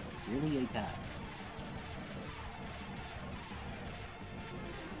Girl really a cat?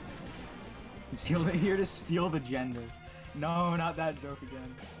 Here to steal the gender. No, not that joke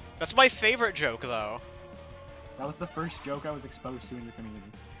again. That's my favorite joke, though. That was the first joke I was exposed to in your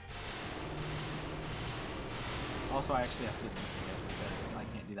community. Also, I actually have to get some because I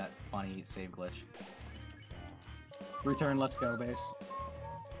can't do that funny save glitch. Return, let's go, base.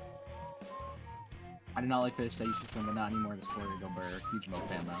 I do not like fish that you should swim, but not anymore. This quarter go burr. Huge Mo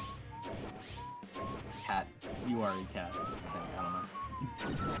fan though. Cat. You are a cat. I don't know.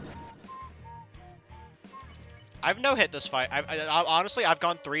 I've no hit this fight. Honestly, I've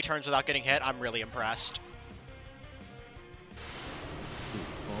gone 3 turns without getting hit. I'm really impressed. Dude,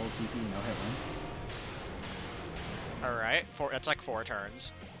 full TP, no hit win. Alright, that's like 4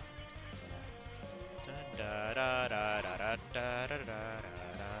 turns. There's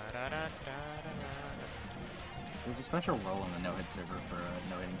a special role in the no-hit server for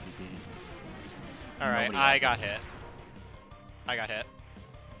no-hitting TP. Alright, I got hit. I got hit.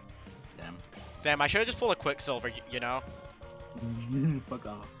 Damn. Damn, I should have just pulled a Quicksilver, you know? Fuck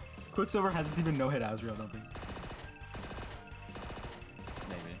off. Quicksilver hasn't even no-hit Azrael, I don't think.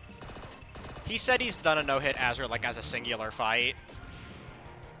 Maybe. He said he's done a no-hit Azrael, like, as a singular fight.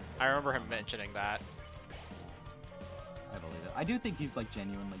 I remember him mentioning that. I believe it. I do think he's, like,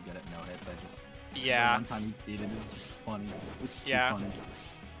 genuinely good at no-hits, I just... Yeah. The one time he did it is just funny. It's too funny.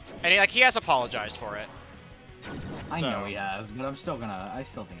 And he has apologized for it. I know he has, but I still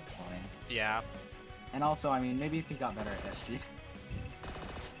think it's funny. Yeah. And also, I mean, maybe if he got better at SG.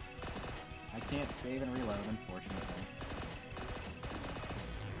 I can't save and reload, unfortunately.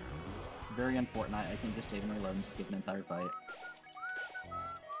 Very unfortunate. I can just save and reload and skip an entire fight.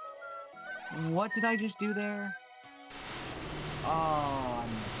 What did I just do there? Oh, I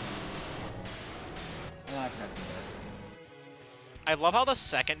missed it. I forgot to do that. I love how the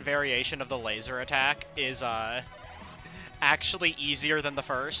second variation of the laser attack is, actually easier than the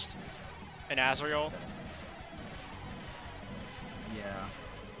first in Azrael. Yeah.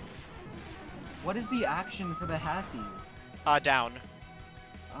 What is the action for the Hathies? Down.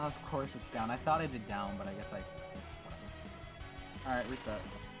 Of course it's down. I thought I did down, but I guess I... Alright, reset.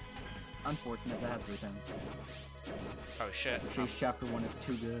 Unfortunate to have 3 times. Oh shit. Chase Chapter 1 is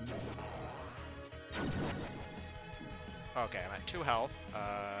too good. Okay, I'm at 2 health.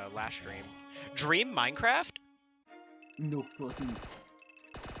 Last stream. Dream Minecraft? No fucking...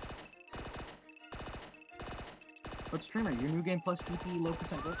 What streamer? Your new game plus TP, low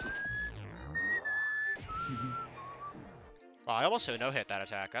percent glitches. Oh, I almost no-hit that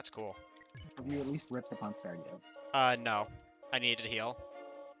attack. That's cool. Have you at least ripped the punch card yet? No. I needed to heal.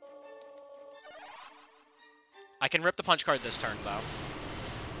 I can rip the punch card this turn, though.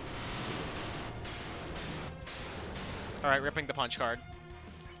 Alright, ripping the punch card.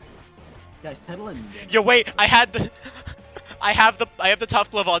 Guys, Teddle and... Yo, wait! I had the... I have the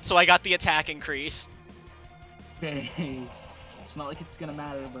tough glove on, so I got the attack increase. Base. It's not like it's gonna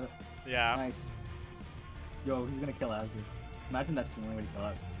matter, but... Yeah. Nice. Yo, he's gonna kill Azrael. Imagine that's the only way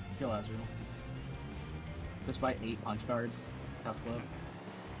to kill Azrael. Just by 8 punch cards. Tough glove.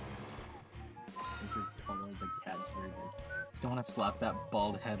 Like cat surgery. Don't want to slap that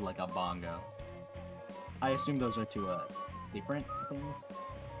bald head like a bongo. I assume those are 2 different things.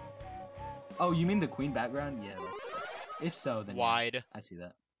 Oh, you mean the queen background? Yeah. If so, then wide. Yeah, I see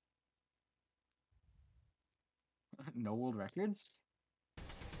that. No world records?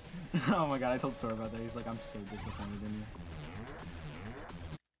 Oh my god, I told Sora about that. He's like, I'm so disappointed in you.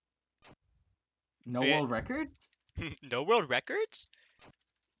 No Yeah. world records? No world records?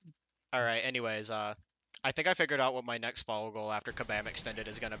 Alright, anyways, I think I figured out what my next follow goal after Kabam Extended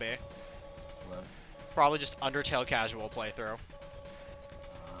is gonna be. What? Probably just Undertale casual playthrough.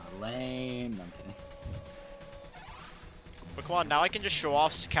 Lame. No, I'm kidding. But come on, now I can just show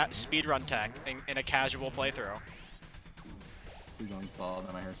off speedrun tech in a casual playthrough. You're going bald,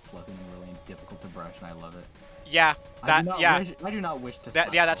 and my hair's fluffy and really difficult to brush, and I love it. Yeah, that, yeah. I do not wish to.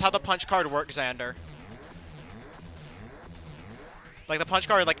 Yeah, that's how the punch card works, Xander. Like the punch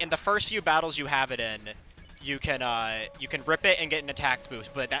card, like in the first few battles you have it in, you can rip it and get an attack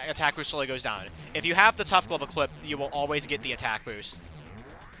boost, but that attack boost slowly goes down. If you have the Tough Glove equipped, you will always get the attack boost.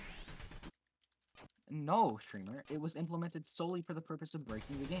 No, streamer. It was implemented solely for the purpose of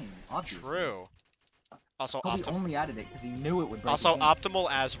breaking the game. Obviously. True. Also, Kobe only added it because he knew it would break also the game. optimal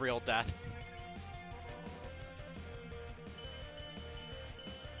as real death.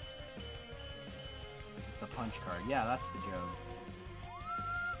 Because it's a punch card. Yeah, that's the joke.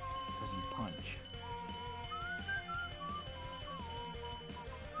 Because you punch.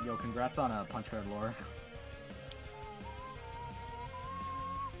 Yo, congrats on a punch card lore.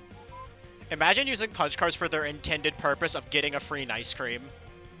 Imagine using punch cards for their intended purpose of getting a free ice cream.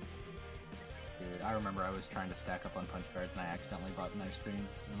 Dude, I remember I was trying to stack up on punch cards and I accidentally bought an ice cream.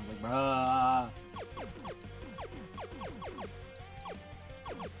 And I was like, bruh.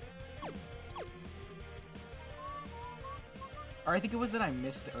 Or I think it was that I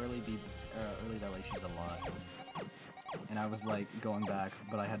missed early Velations a lot. And I was like going back,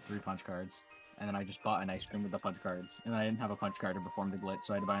 but I had 3 punch cards. And then I just bought an ice cream with the punch cards. And I didn't have a punch card to perform the glitch,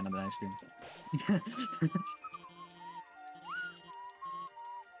 so I had to buy another ice cream.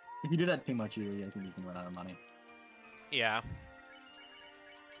 If you do that too much, I think you can run out of money. Yeah.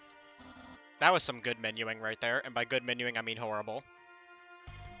 That was some good menuing right there, and by good menuing I mean horrible.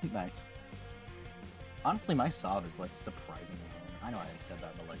 Nice. Honestly, my sob is like surprisingly low. I know I already said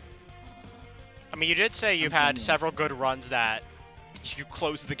that, but like... I mean, you did say you've had several good runs that you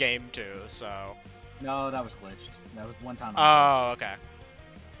closed the game to, so... No, that was glitched. That was one time. Oh, okay.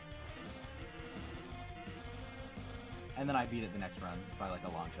 And then I beat it the next run by like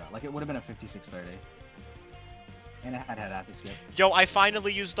a long shot. Like it would have been a 56-30. And it had happy skip. Yo, I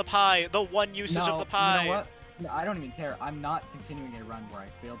finally used the pie! The one usage of the pie! You know what? No, I don't even care. I'm not continuing a run where I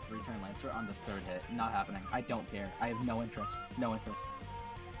failed 3-turn Lancer on the 3rd hit. Not happening. I don't care. I have no interest. No interest.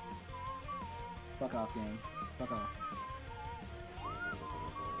 Fuck off, game. Fuck off.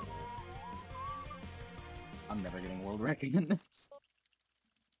 I'm never getting world record in this.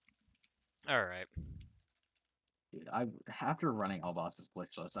 Alright. Dude, after running all bosses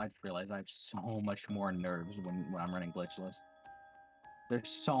glitchless, I realized I have so much more nerves when I'm running glitchless. There's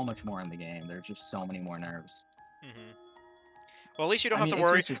so much more in the game. There's just so many more nerves. Mm-hmm. Well, at least you don't have mean, to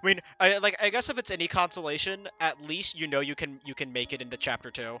worry. just... I mean, I guess if it's any consolation, at least you know you can make it into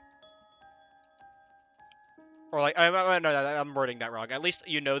Chapter 2. Or like, no, I'm wording that wrong. At least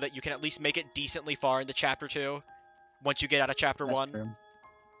you know that you can at least make it decently far into Chapter 2 once you get out of Chapter 1. True.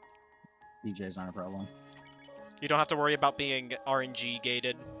 DJ's not a problem. You don't have to worry about being RNG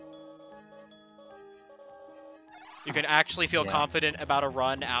gated. You can actually feel confident about a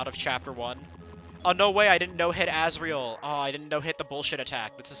run out of Chapter 1. Oh, no way, I didn't no-hit Asriel. Oh, I didn't no-hit the bullshit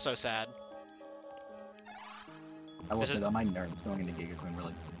attack. This is so sad. I will say that my nerves going into Giga Queen were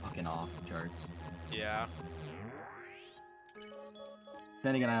like fucking off the charts. Yeah.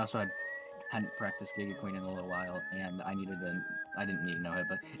 Then again, I also hadn't practiced Giga Queen in a little while, and I didn't need a no-hit,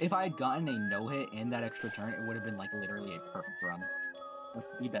 but if I had gotten a no-hit in that extra turn, it would have been like literally a perfect run. Like,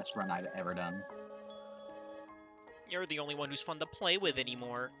 the best run I've ever done. You're the only one who's fun to play with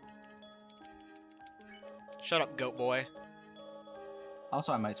anymore. Shut up, goat boy.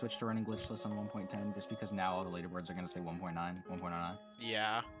 Also, I might switch to running glitchless on 1.10, just because now all the leaderboards are going to say 1.9, 1.09.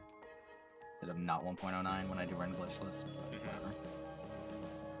 Yeah. Instead of not 1.09 when I do run glitchless. Whatever.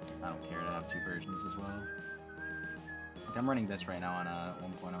 I don't care to have 2 versions as well. Like, I'm running this right now on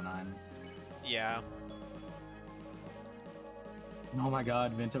 1.09. Yeah. Oh my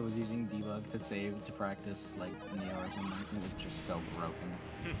god, Vinto was using debug to save to practice, like, Neo or something. It was just so broken.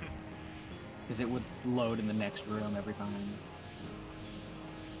 Because it would load in the next room every time.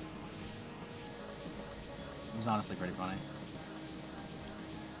 It was honestly pretty funny.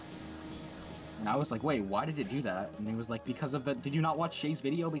 And I was like, wait, why did it do that? And he was like, because of the... Did you not watch Shay's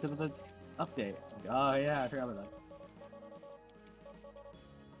video because of the update? Like, oh yeah, I forgot about that.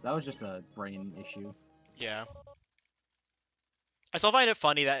 That was just a brain issue. Yeah. I still find it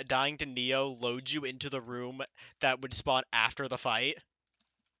funny that dying to Neo loads you into the room that would spawn after the fight.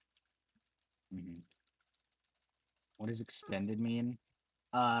 What does extended mean?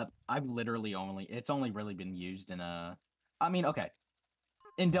 I've literally it's only really been used in I mean, okay.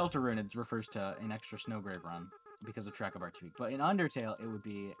 In Deltarune, it refers to an extra Snowgrave run because of track of RTP. But in Undertale, it would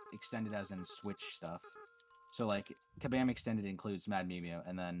be extended as in Switch stuff. So, like, Kabam Extended includes Mad Mimeo,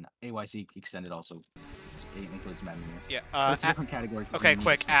 and then AYC Extended also includes Mad Mimeo. Yeah. But it's a different category. Okay,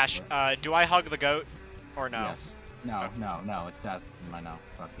 quick, Ash. Do I hug the goat or no? Yes. No, no. It's that. No.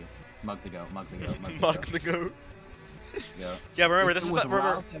 Fuck you. Mug the goat. Mug the goat. Mug the goat. Yeah. Yeah. Remember, this is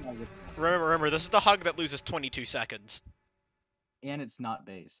the remember. This is the hug that loses 22 seconds. And it's not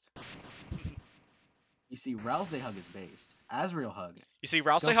based. You see, Rousey Hug is based. Asriel Hug. You see,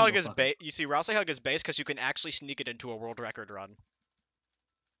 Rousey Hug is based. You see, Rousey Hug is based because you can actually sneak it into a world record run.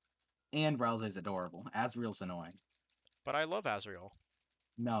 And Rousey's adorable. Asriel's annoying. But I love Asriel.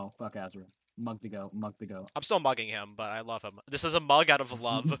 No, fuck Asriel. Mug to go. Mug to go. I'm still mugging him, but I love him. This is a mug out of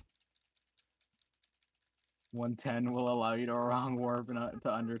love. 110 will allow you to wrong warp to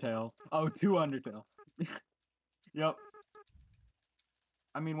Undertale. Oh, to Undertale. Yep.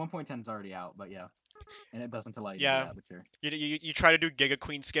 I mean, 1.10 is already out, but yeah. And it doesn't allow you to do that, but sure. You try to do Giga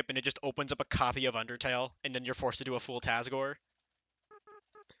Queen skip, and it just opens up a copy of Undertale, and then you're forced to do a full Tazgore.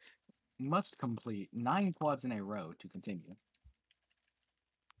 Must complete 9 quads in a row to continue.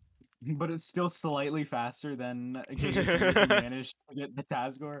 But it's still slightly faster than Giga Queen managed to get the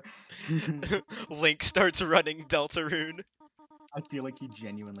Tazgore. Link starts running Deltarune. I feel like he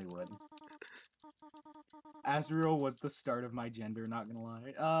genuinely would. Asriel was the start of my gender, not gonna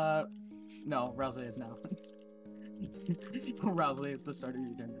lie. No, Rousey is now. Rousey is the start of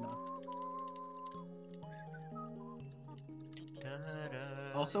your gender now.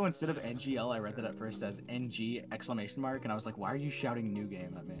 Also, instead of NGL, I read that at first as NG exclamation mark, and I was like, why are you shouting new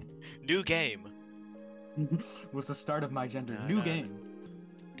game at me? New game. Was the start of my gender. New game.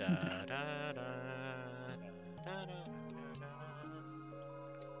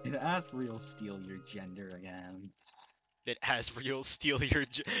 Did Asriel steal your gender again? Did Asriel steal your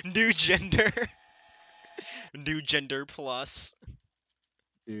new gender? New gender plus.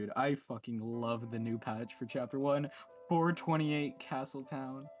 Dude, I fucking love the new patch for Chapter 1. 428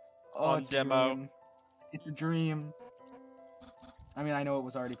 Castletown. Oh, on demo. It's a dream. I mean, I know it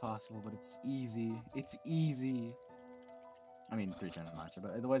was already possible, but it's easy. It's easy. I mean, 310 monster,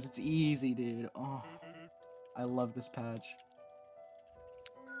 but otherwise it's easy, dude. Oh, I love this patch.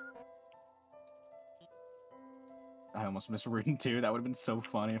 I almost missed Rudin 2. That would have been so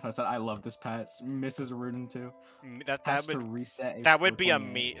funny if I said I love this patch. Mrs. Rudin 2. That would be a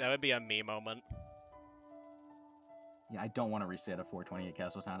me moment. Yeah, I don't want to reset a 428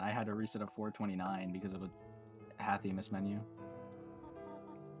 Castletown. I had to reset a 429 because of a Hathy mismenu.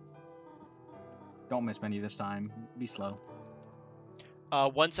 Don't mismenu this time. Be slow.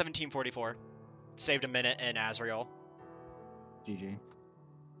 117.44. Saved a minute in Asriel. GG.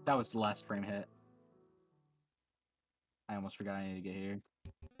 That was the last frame hit. I almost forgot I needed to get here.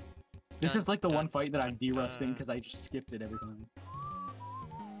 This is like the one fight that I'm de-rusting because I just skipped it every time.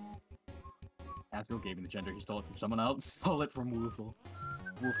 Asriel gave me the gender. He stole it from someone else. Stole it from Woofle.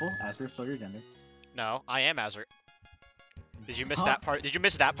 Woofle, Asriel stole your gender. No, I am Asriel. Did you miss that part? Did you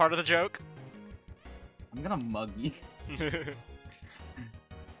miss that part of the joke? I'm gonna mug you. Did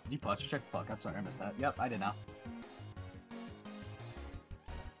you posture check? Fuck, I'm sorry, I missed that. Yep, I did now.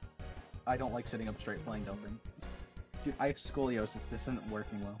 I don't like sitting up straight playing Delphin. Dude, I have scoliosis. This isn't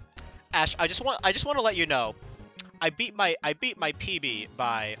working well. Ash, I just want to let you know, I beat my PB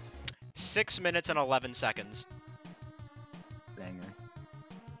by 6 minutes and 11 seconds. Banger.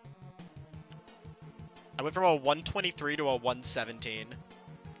 I went from a 123 to a 117.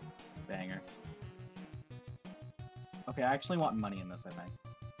 Banger. Okay, I actually want money in this, I think.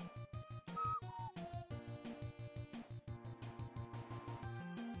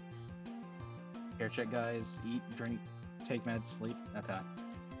 Hair check, guys. Eat, drink, take meds, sleep. Okay.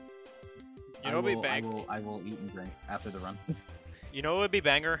 You know what would be I will eat and drink after the run. You know what would be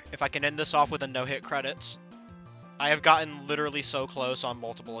banger? If I can end this off with a no-hit credits. I have gotten literally so close on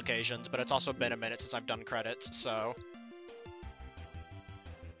multiple occasions, but it's also been a minute since I've done credits, so...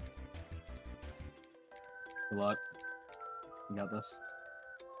 Good luck. You got this.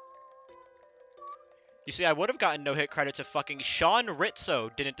 You see, I would have gotten no-hit credits if fucking Sean Rizzo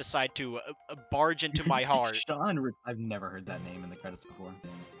didn't decide to barge into my heart. I've never heard that name in the credits before.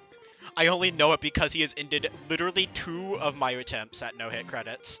 I only know it because he has ended literally 2 of my attempts at no-hit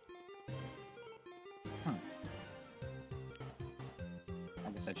credits.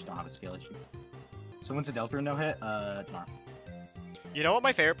 I guess I just don't have a skill issue. So when's a Deltarune no-hit? Tomorrow. You know what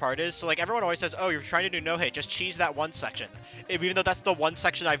my favorite part is? So like everyone always says, "Oh, you're trying to do no hit, just cheese that one section." Even though that's the one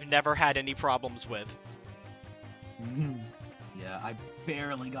section I've never had any problems with. Yeah, I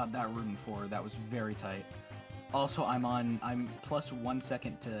barely got that rune 4. That was very tight. Also, I'm plus 1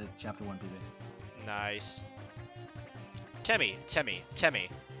 second to chapter 1 PB. Nice. Timmy.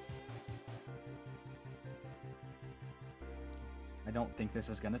 I don't think this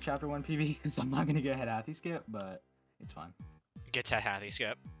is gonna chapter 1 PB because I'm not gonna get head Hathy skip, but it's fine. Get to Hathy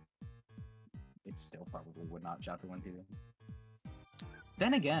skip. It still probably would not chapter 1 PB.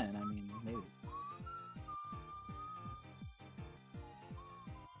 Then again, I mean, maybe.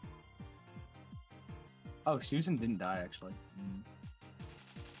 Oh, Susan didn't die, actually.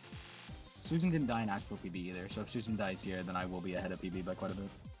 Susan didn't die in actual PB either, so if Susan dies here, then I will be ahead of PB by quite a bit.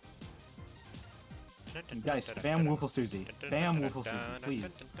 And guys, spam Woofle Susie. Spam Woofle Susie,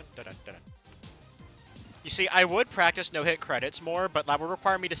 please. You see, I would practice no-hit credits more, but that would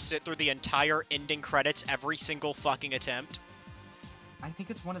require me to sit through the entire ending credits every single fucking attempt. I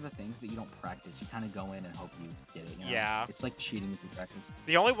think it's one of the things that you don't practice. You kind of go in and hope you get it. You know? Yeah. It's like cheating if you practice.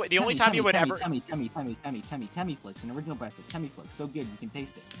 The only time you would ever... Temmy Flix, an original breakfast. Temmy Flix, so good, you can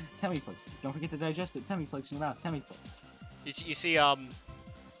taste it. Temmy Flix, don't forget to digest it. Temmy Flix in your mouth. Temmy Flix. You see,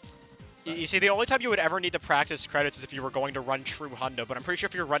 You see, the only time you would ever need to practice credits is if you were going to run True Hundo, but I'm pretty sure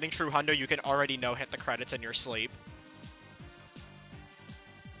if you're running True Hundo, you can already no-hit the credits in your sleep.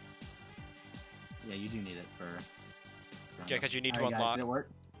 Yeah, you do need it for... Yeah, because you need to Alright, unlock... guys, did it work?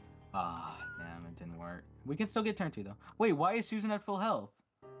 Ah, damn, it didn't work. We can still get turn 2, though. Wait, why is Susan at full health?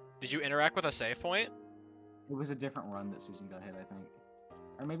 Did you interact with a save point? It was a different run that Susan got hit, I think.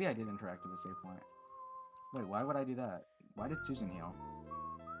 Or maybe I did interact with a save point. Wait, why would I do that? Why did Susan heal?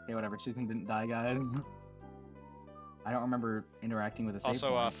 Okay, whatever. Susan didn't die, guys. I don't remember interacting with a save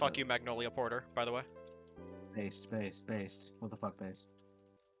point. Also, fuck you, Magnolia Porter, by the way. Based. What the fuck, based?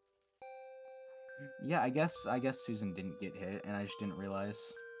 Yeah, I guess Susan didn't get hit, and I just didn't realize.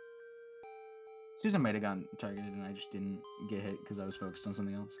 Susan might have gotten targeted, and I just didn't get hit because I was focused on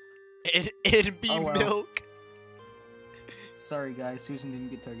something else. It'd be Oh, well. milk. Sorry, guys. Susan didn't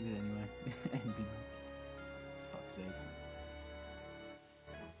get targeted anyway. And be fuck's sake.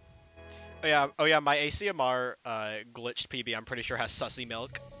 Oh yeah, my ACMR glitched PB, I'm pretty sure has sussy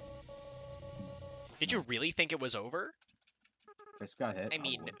milk. Did you really think it was over? Just got hit. I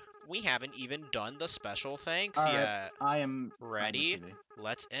mean, probably. we haven't even done the special thanks Alright, yet. I am Ready? fine with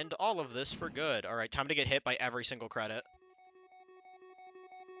Let's end all of this for good. Alright, time to get hit by every single credit.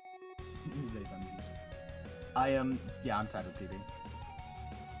 PB. I am. Yeah, I'm tired of PB.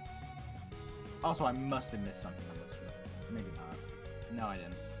 Also, I must have missed something on this one. Maybe not. No, I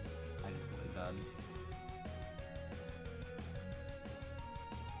didn't. I did really bad.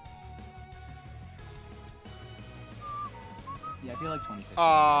 Yeah, I feel like 26.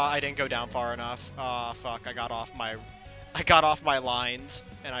 I didn't go down far enough. Fuck, I got off my lines,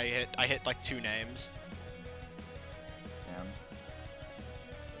 and I hit like 2 names. Damn.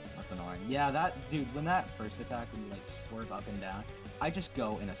 That's annoying. Yeah, that, dude, when that first attack, when you like swerve up and down, I just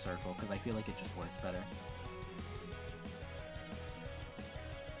go in a circle, because I feel like it just works better.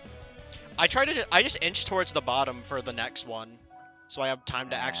 I just inch towards the bottom for the next one, so I have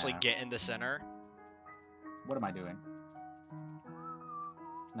time to actually Yeah. get in the center. What am I doing?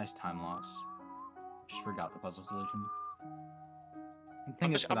 Nice time loss. Just forgot the puzzle solution. The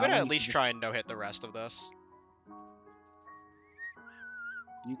thing is, for I'm that gonna one, at you least can try and no-hit the rest of this.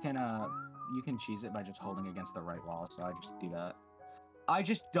 You can cheese it by just holding against the right wall, so I just do that. I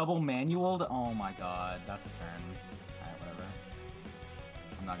just double manualed? Oh my god, that's a turn. Alright, whatever.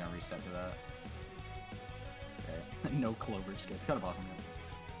 I'm not gonna reset to that. Okay. No clover skip. Got a boss on that.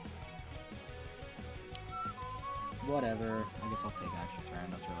 Whatever. I guess I'll take an extra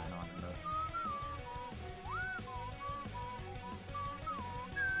turn. That's really annoying, but...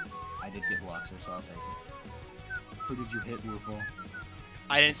 I did get Luxor, so I'll take it. Who did you hit, Woofle?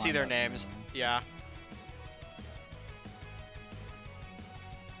 I didn't see Find their out names. soon. Yeah.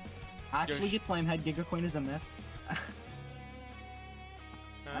 Actually, get Flamehead. Giga Queen is in this.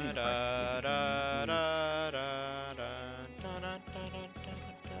 I need to practice Giga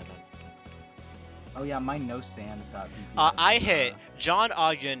Oh yeah, my no sands got I hit John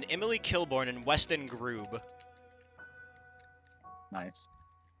Ogden, Emily Kilborn, and Weston Groob. Nice.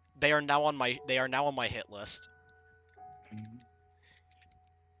 They are now on my hit list.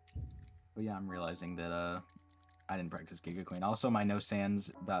 But yeah, I'm realizing that I didn't practice Giga Queen. Also, my no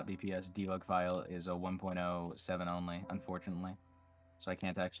sans.bps debug file is a 1.07 only, unfortunately. So I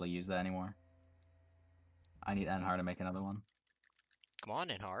can't actually use that anymore. I need Enhar to make another one. Come on,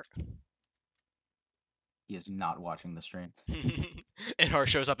 Inhart. He is not watching the stream. And Har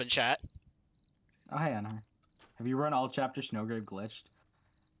shows up in chat. Oh, hey, Anna. Have you run all chapters Snowgrave glitched?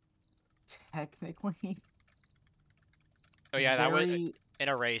 Technically. Oh yeah, that was very... in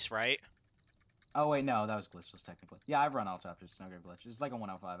a race, right? Oh wait, no, that was glitchless technically. Yeah, I've run all chapters Snowgrave glitched. It's like a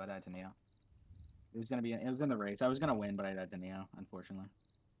 105. I died to Neo. It was gonna be. It was in the race. I was gonna win, but I died to Neo, unfortunately.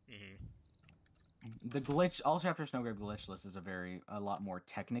 The glitch, all chapter Snowgrave glitchless is a lot more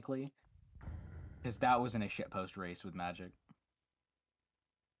technically, because that was in a shitpost race with magic.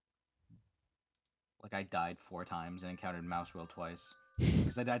 Like I died 4 times and encountered Mouse Wheel twice,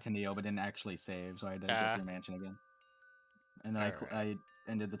 because I died to Neo but didn't actually save, so I had to go through mansion again. And then I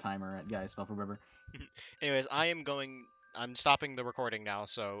ended the timer at Guys Fell for River. Anyways, I'm stopping the recording now,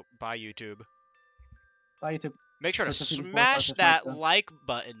 so bye YouTube. Bye YouTube. Make sure to Twitch.tv/. smash that like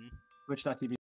button. Twitch.tv